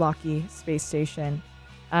have Souvlaki Space Station.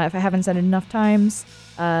 If I haven't said it enough times,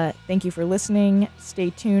 thank you for listening.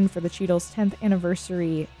 Stay tuned for the Cheadle's 10th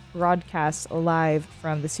anniversary broadcast live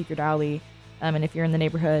from the Secret Alley. And if you're in the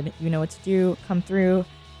neighborhood, you know what to do. Come through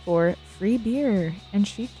for free beer and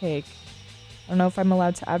sheet cake. I don't know if I'm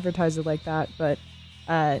allowed to advertise it like that, but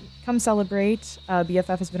come celebrate.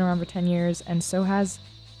 BFF has been around for 10 years, and so has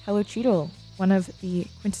Hello Cheadle, one of the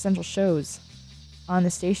quintessential shows on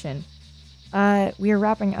the station. We are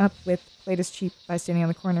wrapping up with Plate is Cheap by Standing on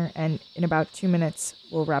the Corner, and in about 2 minutes,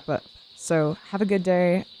 we'll wrap up. So have a good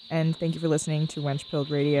day, and thank you for listening to Wench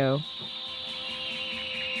Pilled Radio.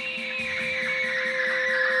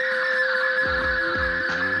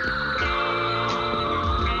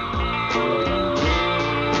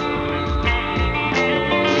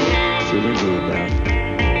 Feeling good now.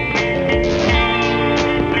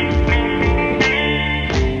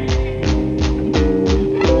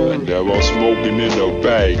 And there was smoking in the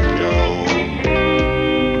background.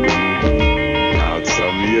 Out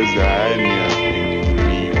some years I